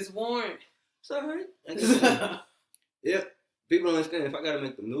 You got this warrant. It's all right. Yeah, people don't understand. If I gotta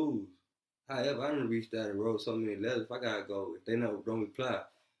make the news, however, I done reached out and wrote so many letters. If I gotta go, if they don't reply,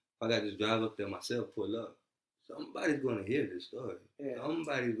 if I gotta just drive up there myself, pull up, somebody's gonna hear this story. Yeah.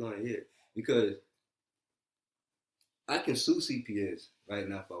 Somebody's gonna hear it because I can sue CPS right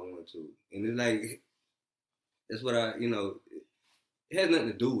now if I want to, and it's like that's what it has nothing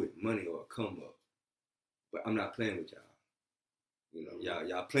to do with money or a come up, but I'm not playing with y'all.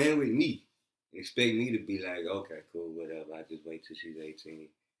 Y'all playing with me. Expect me to be like, okay, cool, whatever. I just wait till she's 18,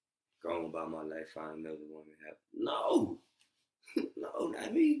 go on about my life, find another woman. No,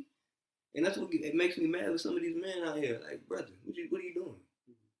 not me. And that's what it makes me mad with some of these men out here. Like, brother, what are you doing?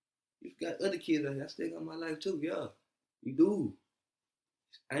 You've got other kids out here. I still got my life too. Yeah, you do.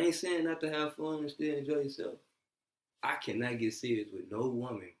 I ain't saying not to have fun and still enjoy yourself. I cannot get serious with no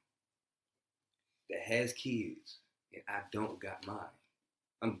woman that has kids and I don't got mine.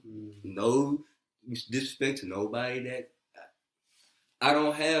 I'm no disrespect to nobody that I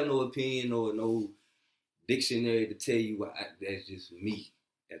don't have no opinion or no dictionary to tell you what that's just me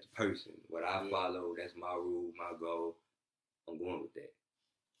as a person. What I follow, that's my rule, my goal. I'm going with that.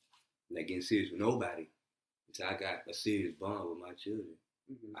 I'm not getting serious with nobody until I got a serious bond with my children.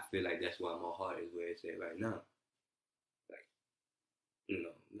 Mm-hmm. I feel like that's why my heart is where it's at right now. Like, you know,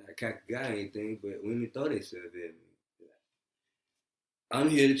 not cocky guy or anything, but women throw themselves at me. I'm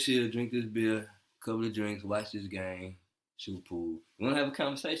here to chill, drink this beer, couple of drinks, watch this game, shoot pool. We want to have a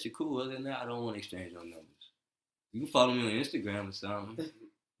conversation, cool. Other than that, I don't want to exchange no numbers. You can follow me on Instagram or something.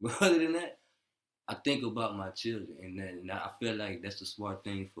 But other than that, I think about my children. And I feel like that's the smart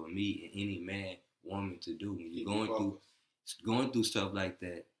thing for me and any man, woman to do. When you're going through stuff like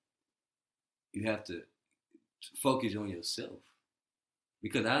that, you have to focus on yourself.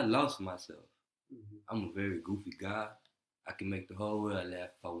 Because I lost myself. Mm-hmm. I'm a very goofy guy. I can make the whole world laugh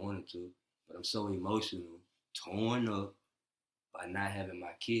if I wanted to, but I'm so emotional, torn up by not having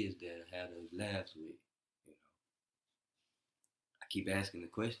my kids there to have those laughs with. You know, I keep asking the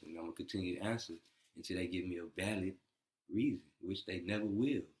question, and I'm gonna continue to answer until they give me a valid reason, which they never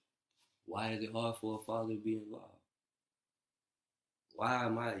will. Why is it hard for a father to be involved? Why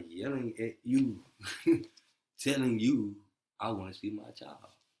am I yelling at you, telling you I want to see my child?